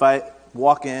 right? If I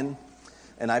walk in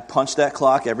and I punch that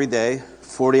clock every day,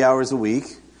 40 hours a week,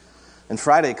 and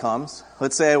Friday comes,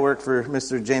 let's say I work for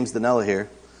Mr. James Danella here,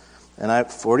 and I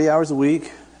have 40 hours a week,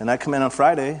 and I come in on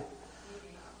Friday,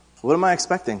 what am I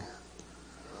expecting?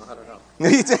 I don't know.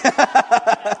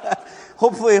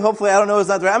 Hopefully, I don't know it's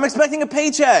not right. I'm expecting a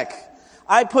paycheck.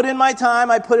 I put in my time,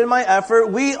 I put in my effort.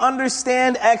 We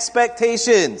understand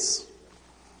expectations.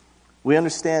 We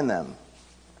understand them.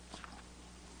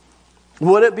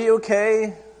 Would it be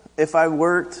okay if I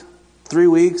worked 3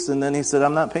 weeks and then he said,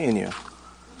 I'm not paying you?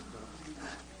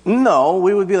 No,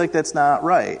 we would be like, that's not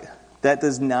right. That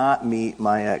does not meet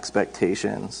my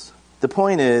expectations. The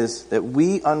point is that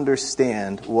we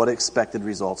understand what expected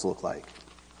results look like.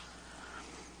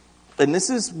 And this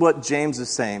is what James is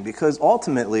saying, because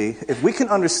ultimately, if we can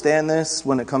understand this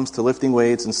when it comes to lifting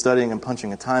weights and studying and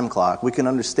punching a time clock, we can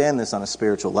understand this on a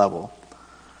spiritual level.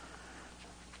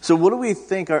 So what do we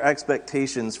think are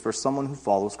expectations for someone who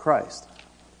follows Christ?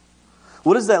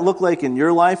 What does that look like in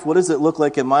your life? What does it look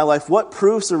like in my life? What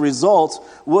proofs or results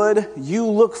would you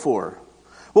look for?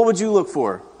 What would you look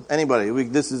for? Anybody? We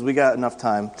got enough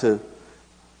time to...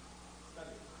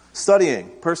 Studying.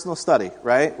 Personal study,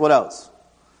 right? What else?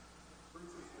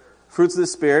 Fruits of the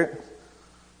Spirit.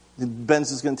 Ben's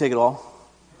just going to take it all.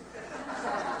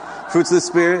 Fruits of the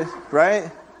Spirit,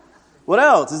 right? What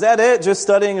else? Is that it? Just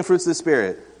studying and fruits of the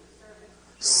Spirit?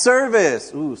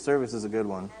 Service. Ooh, service is a good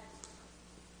one.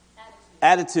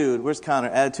 Attitude. Where's Connor?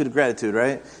 Attitude of gratitude,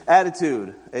 right?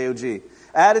 Attitude. AOG.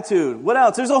 Attitude. What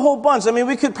else? There's a whole bunch. I mean,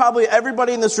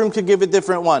 everybody in this room could give a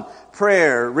different one.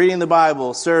 Prayer, reading the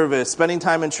Bible, service, spending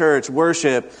time in church,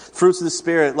 worship, fruits of the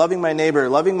Spirit, loving my neighbor,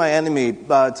 loving my enemy,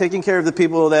 taking care of the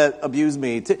people that abuse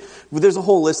me. There's a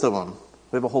whole list of them.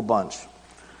 We have a whole bunch.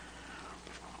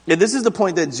 Yeah, this is the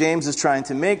point that James is trying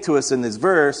to make to us in this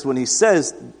verse when he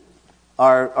says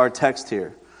our text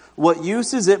here. What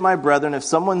use is it, my brethren, if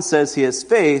someone says he has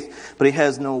faith, but he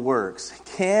has no works?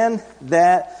 Can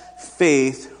that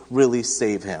faith really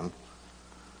save him?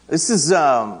 This is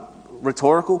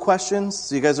rhetorical questions.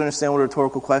 So you guys understand what a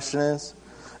rhetorical question is?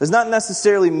 It's not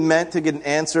necessarily meant to get an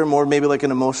answer, more maybe like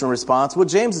an emotional response. What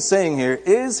James is saying here,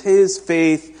 is his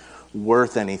faith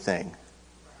worth anything?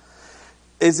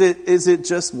 Is it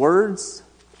just words?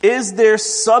 Is there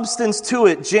substance to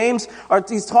it?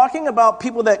 He's talking about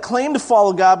people that claim to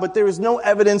follow God, but there is no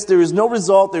evidence, there is no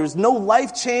result, there is no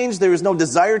life change, there is no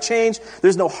desire change,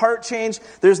 there's no heart change,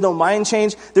 there's no mind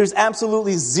change, there's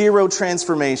absolutely zero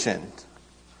transformation.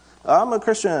 I'm a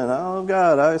Christian, I love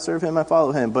God, I serve Him, I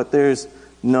follow Him, but there's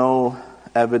no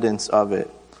evidence of it.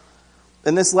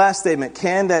 And this last statement,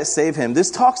 can that save him? This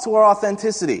talks to our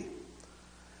authenticity.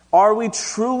 Are we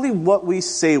truly what we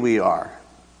say we are?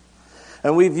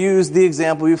 And we've used the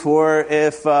example before.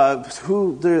 If my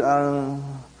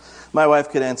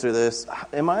wife could answer this.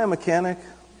 Am I a mechanic?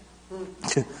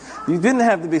 You didn't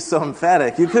have to be so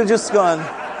emphatic. You could have just gone,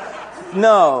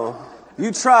 no.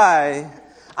 You try.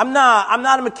 I'm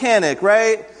not a mechanic,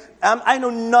 right? I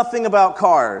know nothing about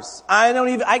cars.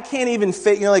 I can't even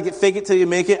fake it till you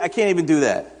make it. I can't even do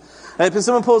that. Like, if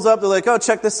someone pulls up, they're like, oh,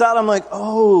 check this out. I'm like,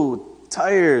 oh,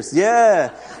 tires,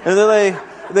 yeah. And they're like,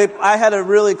 I had a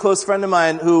really close friend of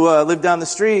mine who lived down the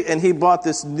street, and he bought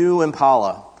this new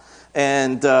Impala.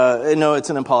 And no, it's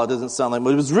an Impala. It doesn't sound like,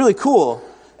 but it was really cool.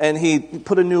 And he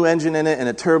put a new engine in it, and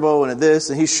a turbo, and a this,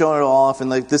 and he's showing it all off, and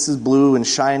like, this is blue and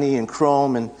shiny and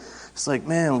chrome, and it's like,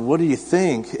 man, what do you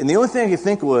think? And the only thing I could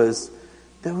think was,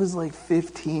 that was like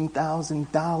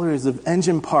 $15,000 of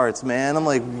engine parts, man. I'm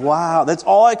like, wow, that's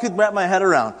all I could wrap my head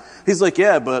around. He's like,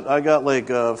 yeah, but I got like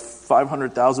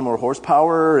 500,000 more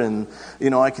horsepower, and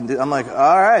I can do. I'm like,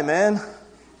 all right, man.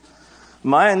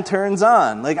 Mine turns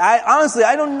on. Like,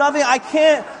 I know nothing.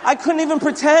 I couldn't even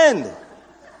pretend.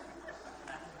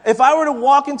 If I were to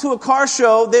walk into a car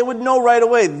show, they would know right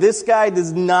away, this guy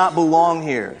does not belong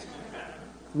here.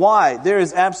 Why? There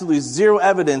is absolutely zero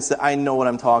evidence that I know what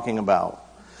I'm talking about.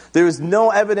 There is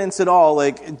no evidence at all,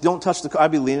 like, don't touch the car.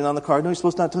 I'd be leaning on the car. No, you're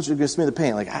supposed to not touch it. You're going to smear the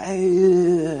paint. Like,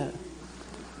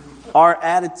 our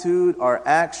attitude, our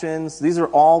actions, these are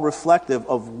all reflective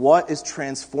of what is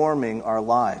transforming our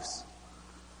lives.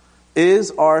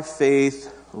 Is our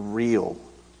faith real?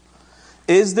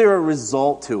 Is there a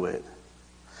result to it?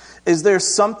 Is there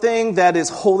something that is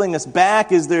holding us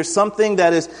back? Is there something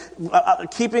that is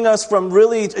keeping us from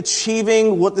really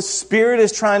achieving what the Spirit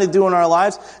is trying to do in our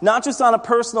lives? Not just on a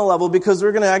personal level, because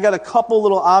I got a couple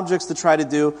little objects to try to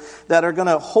do that are going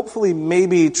to hopefully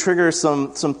maybe trigger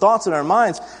some thoughts in our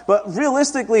minds. But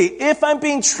realistically, if I'm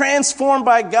being transformed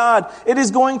by God, it is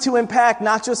going to impact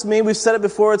not just me. We've said it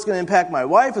before. It's going to impact my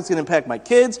wife. It's going to impact my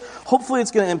kids. Hopefully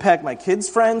it's going to impact my kids'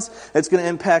 friends. It's going to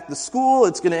impact the school.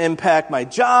 It's going to impact my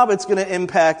job. It's going to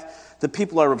impact the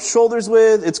people I rub shoulders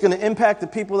with. It's going to impact the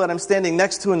people that I'm standing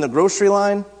next to in the grocery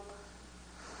line.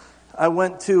 I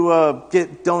went to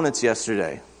get donuts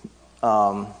yesterday.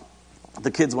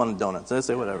 The kids wanted donuts. I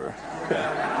say whatever.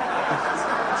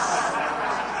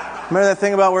 Remember that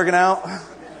thing about working out?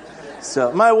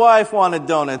 So my wife wanted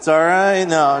donuts, all right?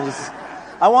 No,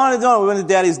 I wanted a donut. We went to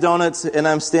Daddy's Donuts, and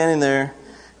I'm standing there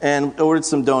and ordered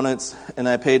some donuts, and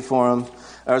I paid for them.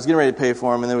 I was getting ready to pay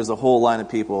for them, and there was a whole line of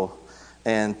people.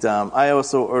 And I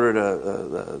also ordered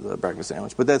a breakfast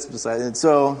sandwich, but that's beside it.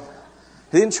 So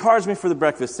they didn't charge me for the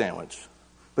breakfast sandwich,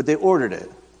 but they ordered it.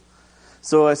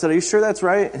 So I said, "Are you sure that's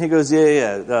right?" And he goes,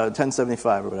 "Yeah,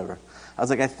 $10.75 or whatever." I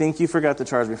was like, "I think you forgot to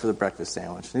charge me for the breakfast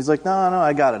sandwich." And he's like, "No,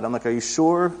 I got it." I'm like, "Are you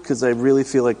sure? Because I really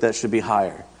feel like that should be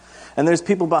higher." And there's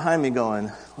people behind me going,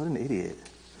 "What an idiot!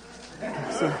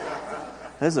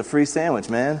 That's a free sandwich,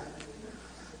 man."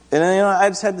 And then, I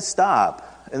just had to stop.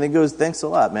 And he goes, "Thanks a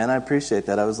lot, man. I appreciate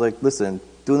that." I was like, "Listen,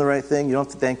 doing the right thing, you don't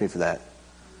have to thank me for that."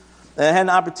 And I had an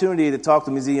opportunity to talk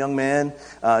to him. He's a young man.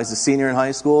 He's a senior in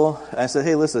high school. I said,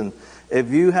 "Hey, listen,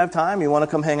 if you have time, you want to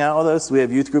come hang out with us, we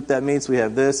have youth group that meets, we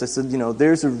have this." I said,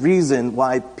 there's a reason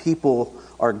why people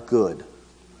are good.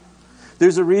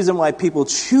 There's a reason why people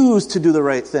choose to do the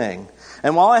right thing.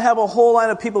 And while I have a whole line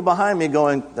of people behind me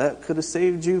going, "That could have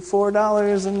saved you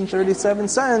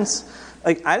 $4.37,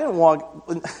 like, I didn't walk.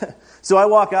 So I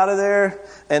walk out of there,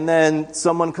 and then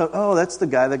someone comes, "Oh, that's the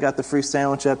guy that got the free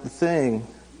sandwich at the thing."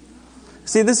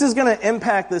 See, this is going to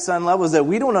impact us on levels that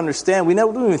we don't understand. We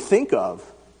don't even think of.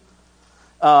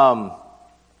 Yeah,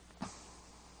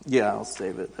 I'll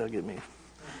save it. That'll get me.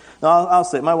 No, I'll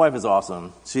say it. My wife is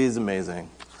awesome. She's amazing.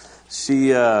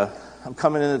 I'm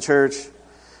coming into church,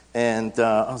 and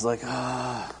I was like,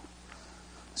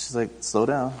 She's like, "Slow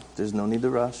down. There's no need to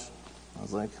rush." I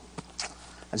was like,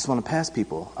 "I just want to pass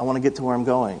people. I want to get to where I'm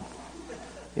going."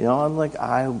 I'm like,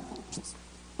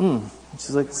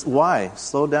 She's like, "Why?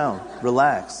 Slow down.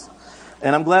 Relax."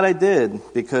 And I'm glad I did,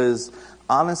 because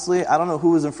honestly, I don't know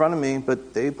who was in front of me,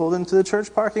 but they pulled into the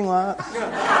church parking lot.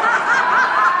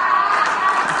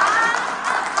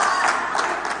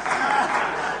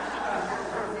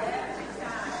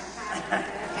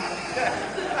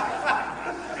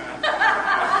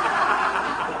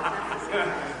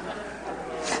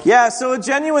 Yeah, so a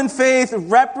genuine faith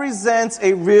represents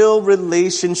a real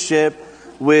relationship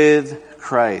with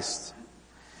Christ.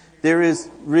 There is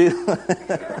real,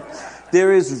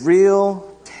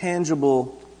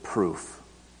 tangible proof.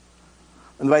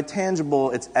 And by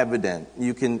tangible, it's evident.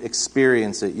 You can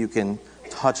experience it. You can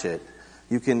touch it.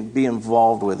 You can be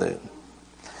involved with it.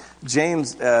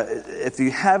 James, if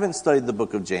you haven't studied the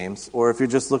book of James, or if you're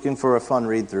just looking for a fun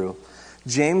read-through,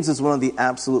 James is one of the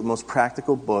absolute most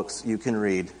practical books you can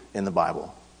read in the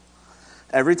Bible.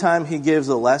 Every time he gives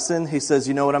a lesson, he says,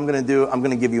 "You know what I'm going to do? I'm going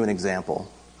to give you an example."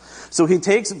 So he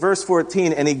takes verse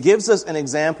 14 and he gives us an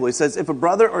example. He says, "If a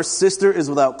brother or sister is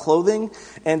without clothing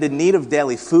and in need of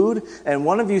daily food, and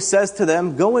one of you says to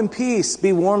them, 'Go in peace,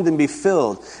 be warmed and be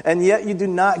filled,' and yet you do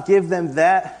not give them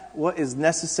that what is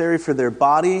necessary for their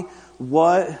body,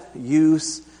 what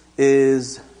use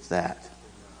is that?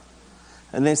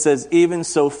 And then it says, even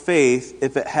so faith,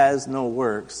 if it has no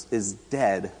works, is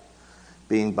dead,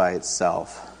 being by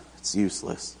itself. It's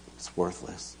useless. It's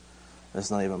worthless. There's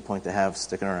not even a point to have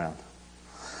sticking around.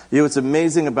 You know what's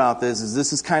amazing about this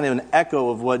is kind of an echo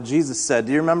of what Jesus said.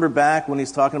 Do you remember back when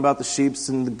he's talking about the sheep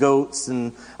and the goats,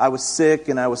 and I was sick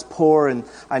and I was poor and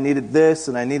I needed this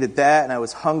and I needed that and I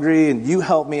was hungry and you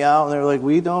helped me out? And they're like,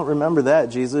 we don't remember that,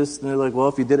 Jesus. And they're like, well,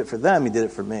 if you did it for them, you did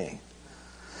it for me. And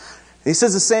he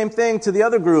says the same thing to the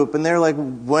other group, and they're like,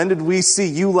 when did we see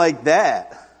you like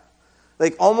that?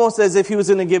 Like almost as if he was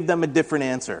going to give them a different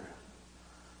answer.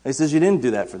 He says, you didn't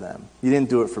do that for them. You didn't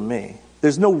do it for me.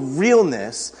 There's no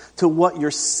realness to what you're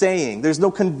saying. There's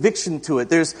no conviction to it.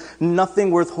 There's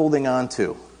nothing worth holding on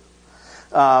to.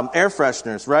 Air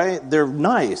fresheners, right? They're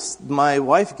nice. My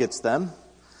wife gets them.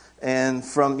 And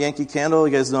from Yankee Candle,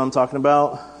 you guys know what I'm talking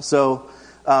about? So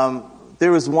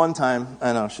there was one time,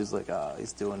 I know, she's like, oh,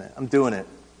 he's doing it. I'm doing it.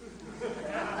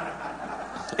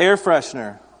 Air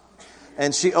freshener.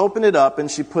 And she opened it up, and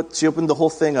she opened the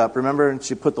whole thing up, remember? And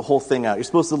she put the whole thing out. You're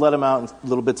supposed to let them out in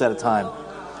little bits at a time.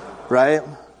 Right?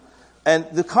 And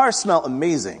the car smelled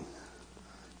amazing.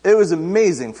 It was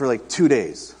amazing for like 2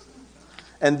 days.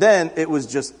 And then it was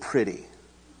just pretty.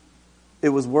 It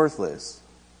was worthless.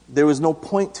 There was no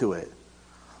point to it.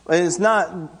 And it's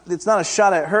not a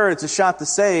shot at her, it's a shot to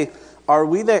say, are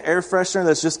we the air freshener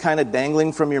that's just kind of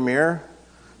dangling from your mirror?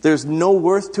 There's no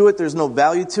worth to it, there's no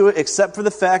value to it, except for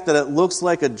the fact that it looks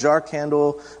like a jar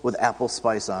candle with apple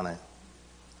spice on it.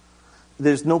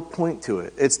 There's no point to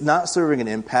it. It's not serving an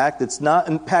impact. It's not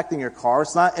impacting your car.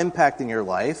 It's not impacting your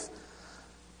life.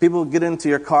 People get into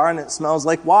your car and it smells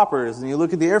like Whoppers. And you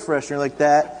look at the air freshener like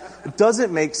that. It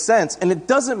doesn't make sense. And it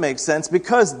doesn't make sense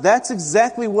because that's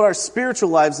exactly what our spiritual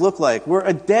lives look like. We're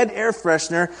a dead air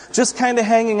freshener just kind of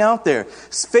hanging out there.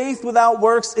 Faith without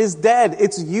works is dead.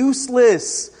 It's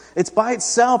useless. It's by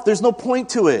itself. There's no point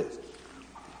to it.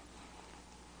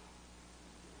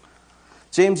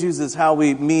 James uses how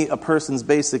we meet a person's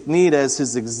basic need as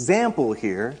his example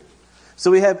here. So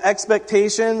we have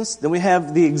expectations, then we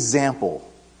have the example.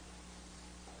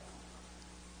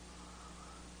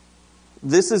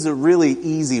 This is a really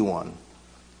easy one.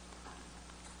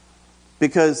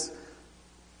 Because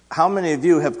how many of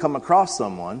you have come across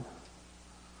someone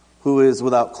who is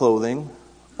without clothing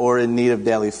or in need of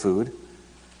daily food,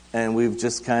 and we've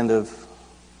just kind of,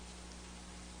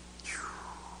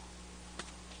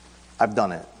 I've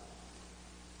done it.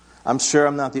 I'm sure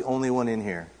I'm not the only one in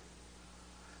here.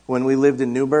 When we lived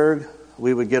in Newburgh,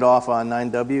 we would get off on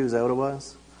 9W, is that what it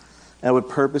was? And I would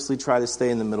purposely try to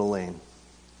stay in the middle lane.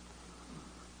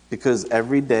 Because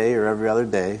every day or every other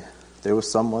day, there was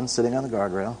someone sitting on the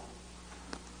guardrail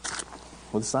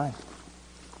with a sign.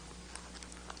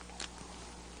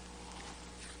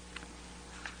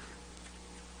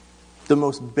 The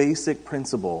most basic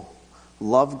principle,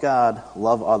 love God,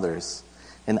 love others.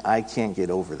 And I can't get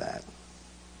over that.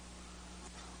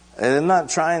 And I'm not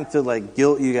trying to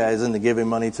guilt you guys into giving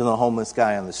money to the homeless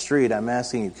guy on the street. I'm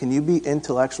asking you, can you be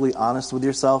intellectually honest with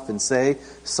yourself and say,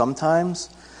 sometimes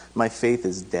my faith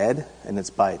is dead and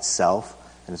it's by itself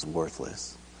and it's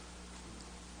worthless?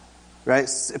 Right?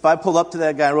 If I pulled up to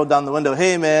that guy and rolled down the window,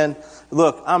 hey man,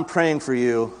 look, I'm praying for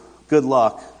you. Good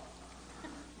luck.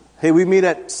 Hey, we meet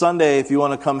at Sunday if you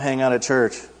want to come hang out at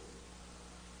church.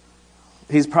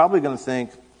 He's probably going to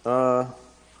think,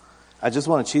 I just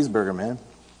want a cheeseburger, man.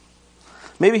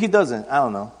 Maybe he doesn't. I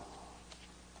don't know.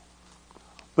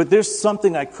 But there's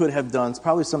something I could have done. It's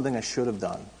probably something I should have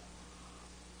done.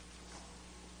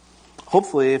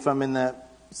 Hopefully, if I'm in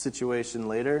that situation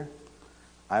later,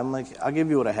 I'm like, I'll give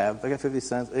you what I have. I got 50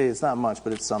 cents. Hey, it's not much,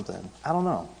 but it's something. I don't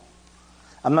know.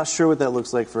 I'm not sure what that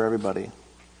looks like for everybody.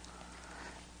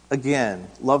 Again,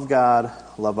 love God,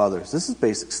 love others. This is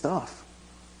basic stuff.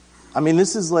 I mean,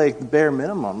 this is like the bare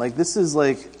minimum. This is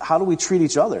how do we treat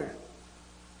each other?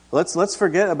 Let's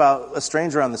forget about a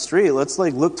stranger on the street. Let's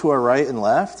look to our right and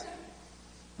left.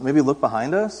 Maybe look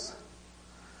behind us.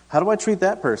 How do I treat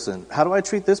that person? How do I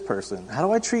treat this person? How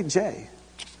do I treat Jay?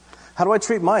 How do I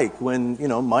treat Mike when,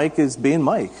 Mike is being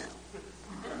Mike?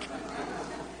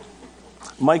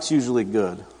 Mike's usually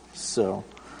good. So,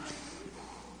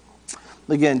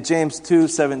 again, James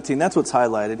 2:17, that's what's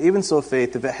highlighted. Even so,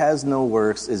 faith, if it has no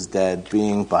works, is dead,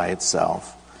 being by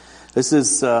itself. This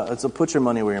is, it's a put your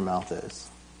money where your mouth is.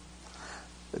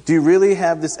 Do you really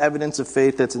have this evidence of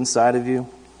faith that's inside of you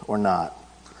or not?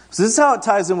 So this is how it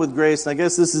ties in with grace, and I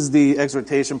guess this is the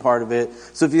exhortation part of it.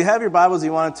 So if you have your Bibles,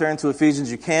 you want to turn to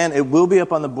Ephesians, you can. It will be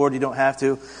up on the board, you don't have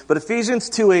to. But Ephesians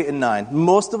 2, 8, and 9.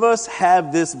 Most of us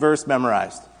have this verse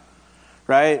memorized,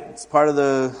 right? It's part of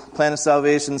the plan of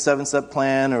salvation, 7-step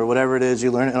plan, or whatever it is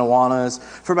you learn in Awanas.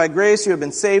 For by grace you have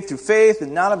been saved through faith,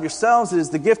 and not of yourselves. It is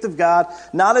the gift of God,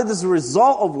 not as a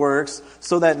result of works,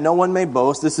 so that no one may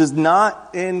boast. This is not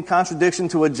in contradiction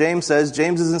to what James says.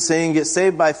 James isn't saying get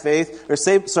saved by faith,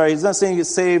 he's not saying get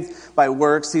saved by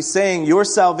works. He's saying your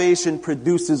salvation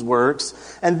produces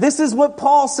works. And this is what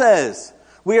Paul says.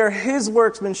 We are his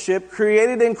workmanship,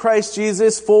 created in Christ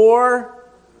Jesus for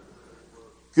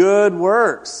good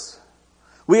works.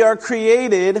 We are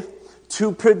created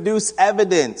to produce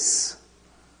evidence.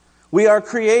 We are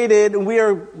created and we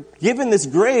are given this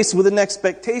grace with an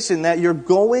expectation that you're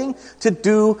going to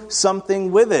do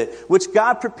something with it, which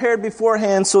God prepared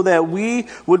beforehand so that we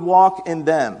would walk in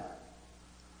them.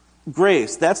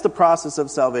 Grace, that's the process of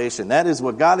salvation. That is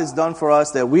what God has done for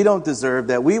us that we don't deserve,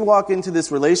 that we walk into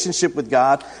this relationship with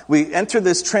God. We enter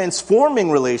this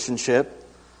transforming relationship,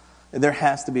 and there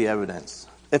has to be evidence.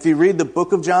 If you read the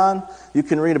book of John, you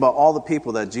can read about all the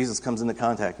people that Jesus comes into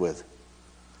contact with.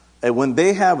 And when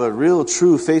they have a real,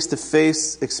 true,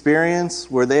 face-to-face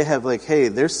experience where they have like, hey,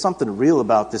 there's something real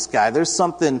about this guy. There's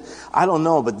something, I don't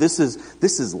know, but this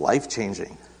is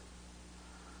life-changing.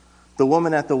 The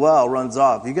woman at the well runs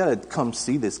off. You got to come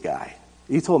see this guy.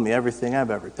 He told me everything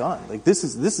I've ever done. Like, this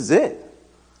is it.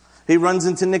 He runs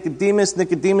into Nicodemus.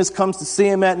 Nicodemus comes to see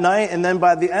him at night. And then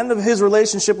by the end of his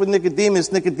relationship with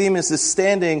Nicodemus, Nicodemus is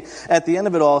standing at the end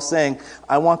of it all saying,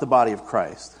 I want the body of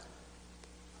Christ.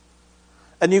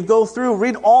 And you go through,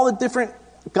 read all the different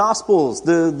Gospels.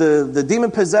 The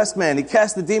demon-possessed man, he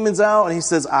casts the demons out and he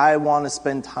says, I want to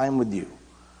spend time with you.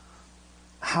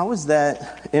 How is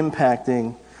that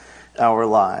impacting our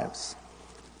lives?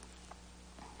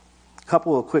 A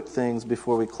couple of quick things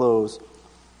before we close.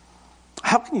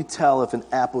 How can you tell if an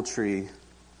apple tree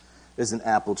is an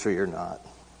apple tree or not?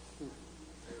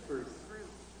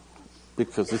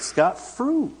 Because it's got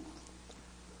fruit.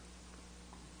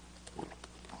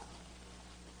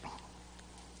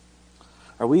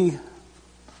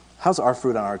 How's our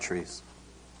fruit on our trees?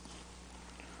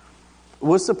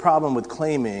 What's the problem with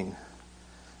claiming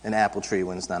an apple tree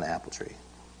when it's not an apple tree?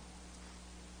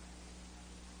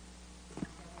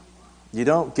 You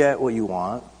don't get what you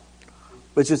want.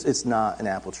 But it's not an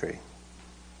apple tree.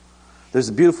 There's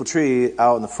a beautiful tree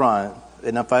out in the front,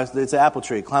 and if it's an apple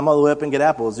tree, climb all the way up and get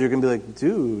apples, you're going to be like,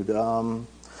 dude,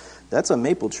 that's a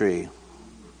maple tree.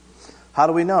 How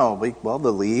do we know? Well,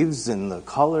 the leaves and the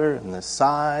color and the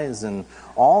size and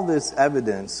all this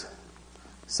evidence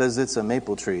says it's a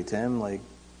maple tree, Tim. Like,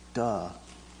 duh.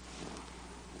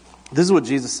 This is what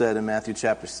Jesus said in Matthew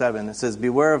chapter 7. It says,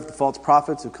 beware of the false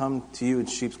prophets who come to you in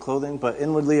sheep's clothing, but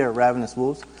inwardly are ravenous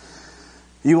wolves.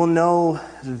 You will know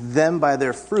them by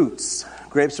their fruits.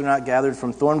 Grapes are not gathered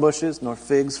from thorn bushes, nor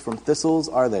figs from thistles,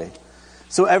 are they?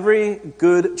 So every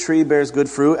good tree bears good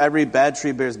fruit. Every bad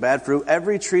tree bears bad fruit.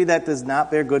 Every tree that does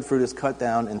not bear good fruit is cut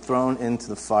down and thrown into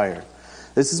the fire.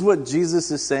 This is what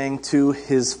Jesus is saying to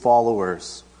his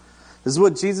followers. This is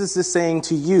what Jesus is saying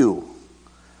to you.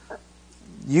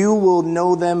 You will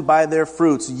know them by their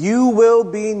fruits. You will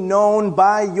be known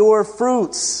by your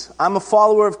fruits. I'm a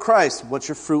follower of Christ. What's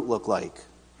your fruit look like?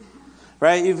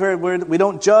 Right? You've heard we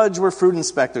don't judge, we're fruit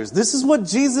inspectors. This is what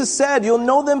Jesus said. You'll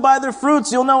know them by their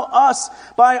fruits. You'll know us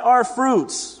by our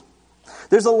fruits.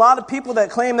 There's a lot of people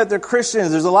that claim that they're Christians.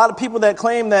 There's a lot of people that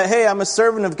claim that, hey, I'm a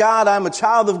servant of God, I'm a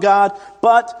child of God.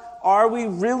 But are we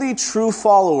really true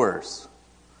followers?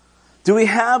 Do we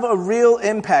have a real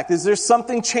impact? Is there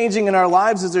something changing in our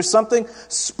lives? Is there something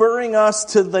spurring us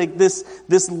to like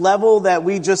this level that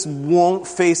we just won't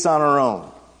face on our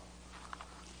own?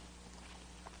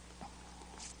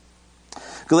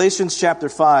 Galatians chapter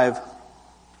 5,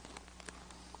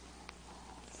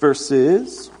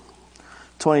 verses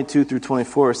 22 through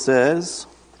 24 says,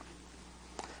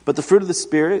 but the fruit of the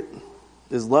Spirit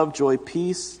is love, joy,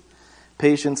 peace,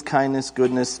 patience, kindness,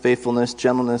 goodness, faithfulness,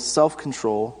 gentleness,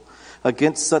 self-control.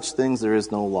 Against such things there is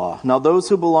no law. Now those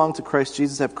who belong to Christ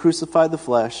Jesus have crucified the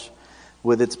flesh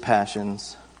with its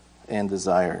passions and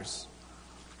desires.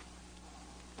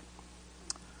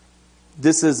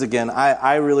 This is, again,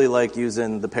 I really like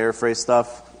using the paraphrase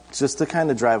stuff just to kind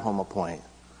of drive home a point.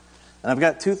 And I've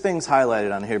got two things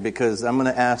highlighted on here because I'm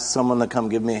going to ask someone to come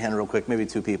give me a hand real quick, maybe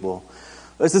two people.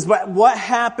 This is what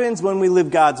happens when we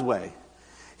live God's way.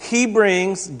 He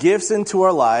brings gifts into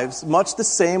our lives much the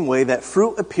same way that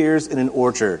fruit appears in an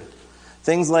orchard.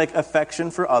 Things like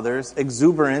affection for others,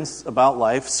 exuberance about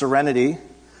life, serenity.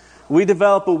 We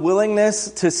develop a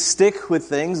willingness to stick with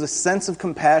things, a sense of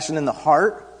compassion in the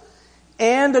heart,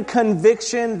 and a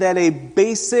conviction that a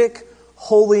basic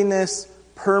holiness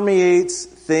permeates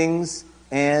things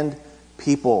and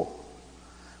people.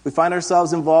 We find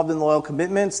ourselves involved in loyal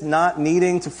commitments, not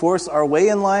needing to force our way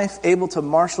in life, able to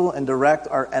marshal and direct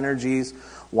our energies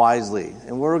wisely.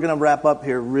 And we're going to wrap up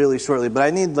here really shortly, but I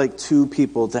need like 2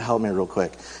 people to help me real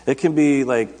quick. It can be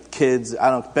like kids.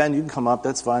 Ben, you can come up.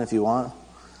 That's fine if you want.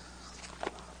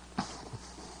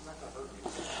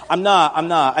 I'm not.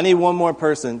 I need one more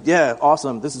person. Yeah,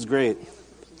 awesome. This is great.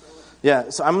 Yeah,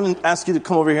 so I'm going to ask you to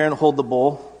come over here and hold the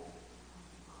bowl.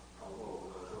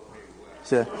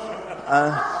 Yeah.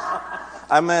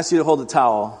 I'm going to ask you to hold the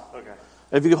towel. Okay.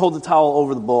 If you could hold the towel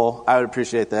over the bowl, I would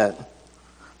appreciate that.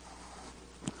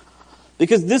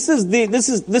 Because this is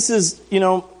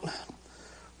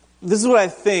what I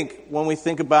think when we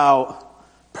think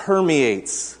about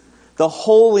permeates, the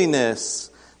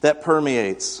holiness that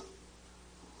permeates.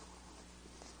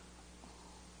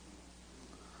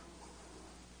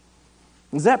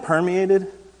 Is that permeated?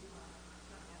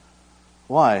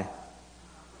 Why?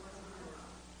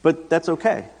 But that's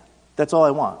okay. That's all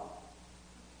I want.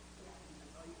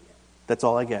 That's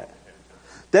all I get.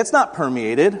 That's not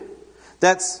permeated.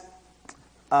 That's,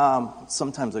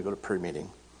 sometimes I go to prayer meeting.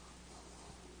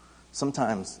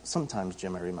 Sometimes,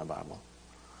 Jim, I read my Bible.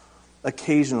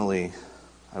 Occasionally,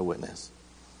 I witness.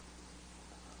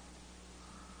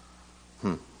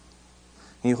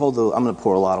 Can you hold I'm going to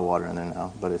pour a lot of water in there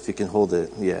now, but if you can hold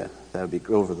it, yeah, that would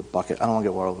be over the bucket. I don't want to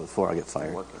get water over before I get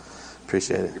fired.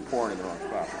 Appreciate it. You're pouring in the wrong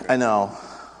spot. I know.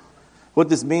 What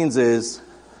this means is,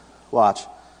 watch,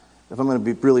 if I'm going to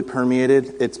be really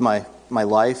permeated, it's my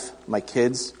life, my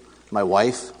kids, my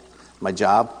wife, my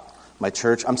job, my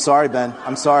church. I'm sorry, Ben.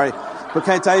 I'm sorry. But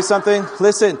can I tell you something?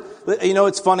 Listen, you know,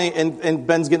 it's funny, and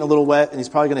Ben's getting a little wet, and he's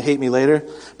probably going to hate me later.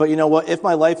 But you know what? If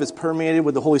my life is permeated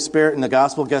with the Holy Spirit and the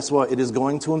gospel, guess what? It is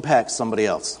going to impact somebody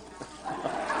else.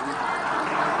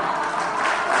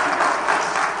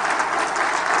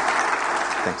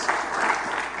 Thanks.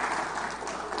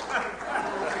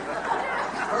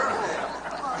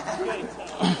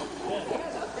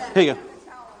 Here you go.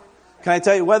 Can I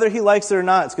tell you, whether he likes it or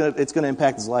not, it's going to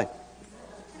impact his life.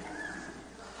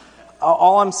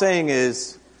 All I'm saying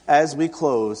is, as we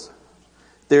close,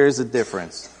 there is a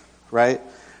difference, right?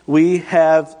 We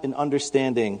have an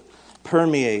understanding.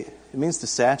 Permeate, it means to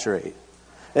saturate.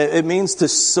 It means to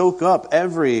soak up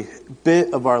every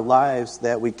bit of our lives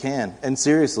that we can. And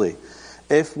seriously,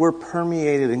 if we're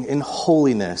permeated in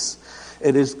holiness,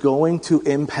 it is going to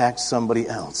impact somebody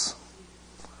else.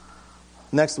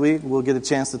 Next week, we'll get a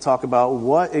chance to talk about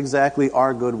what exactly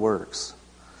are good works.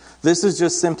 This is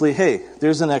just simply, hey,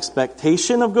 there's an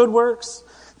expectation of good works.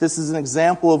 This is an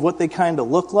example of what they kind of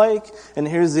look like. And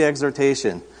here's the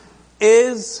exhortation.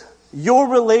 Is your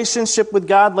relationship with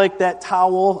God like that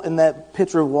towel and that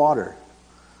pitcher of water?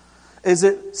 Is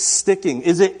it sticking?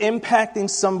 Is it impacting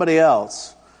somebody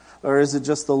else? Or is it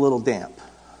just a little damp?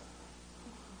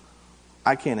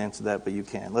 I can't answer that, but you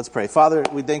can. Let's pray. Father,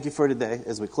 we thank you for today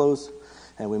as we close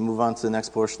and we move on to the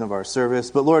next portion of our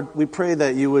service. But Lord, we pray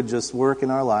that you would just work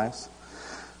in our lives.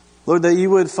 Lord, that you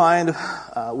would find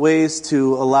ways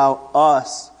to allow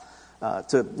us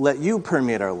to let you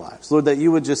permeate our lives. Lord, that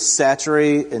you would just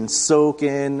saturate and soak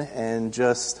in and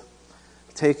just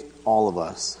take all of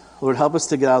us. Lord, help us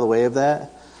to get out of the way of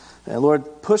that. And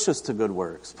Lord, push us to good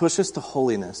works. Push us to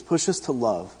holiness. Push us to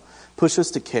love. Push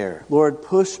us to care. Lord,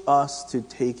 push us to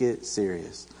take it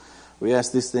serious. We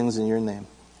ask these things in your name.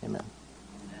 Amen.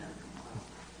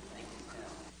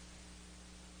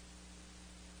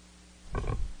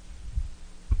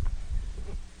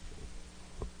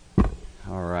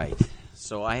 All right.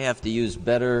 So I have to use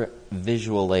better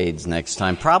visual aids next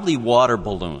time. Probably water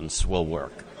balloons will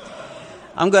work.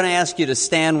 I'm going to ask you to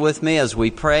stand with me as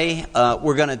we pray.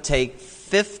 We're going to take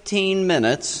 15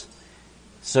 minutes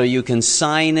so you can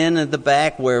sign in at the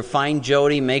back where find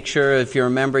Jody. Make sure if you're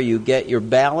a member you get your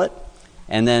ballot.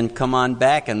 And then come on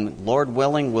back, and Lord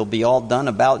willing, we'll be all done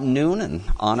about noon and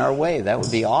on our way. That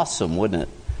would be awesome, wouldn't it?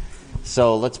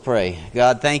 So let's pray.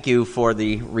 God, thank you for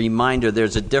the reminder.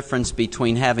 There's a difference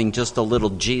between having just a little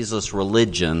Jesus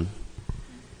religion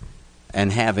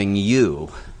and having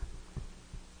you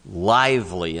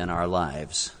lively in our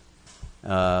lives.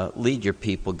 Lead your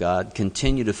people, God.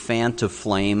 Continue to fan to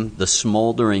flame the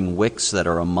smoldering wicks that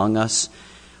are among us,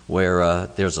 where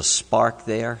there's a spark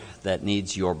there that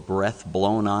needs your breath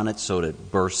blown on it so that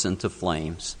it bursts into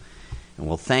flames. And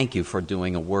we'll thank you for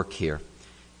doing a work here.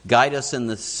 Guide us in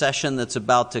the session that's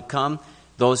about to come.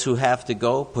 Those who have to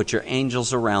go, put your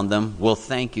angels around them. We'll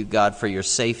thank you, God, for your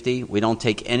safety. We don't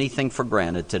take anything for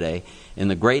granted today. In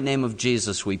the great name of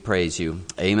Jesus, we praise you.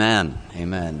 Amen.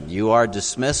 Amen. You are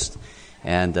dismissed,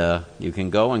 and you can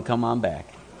go and come on back.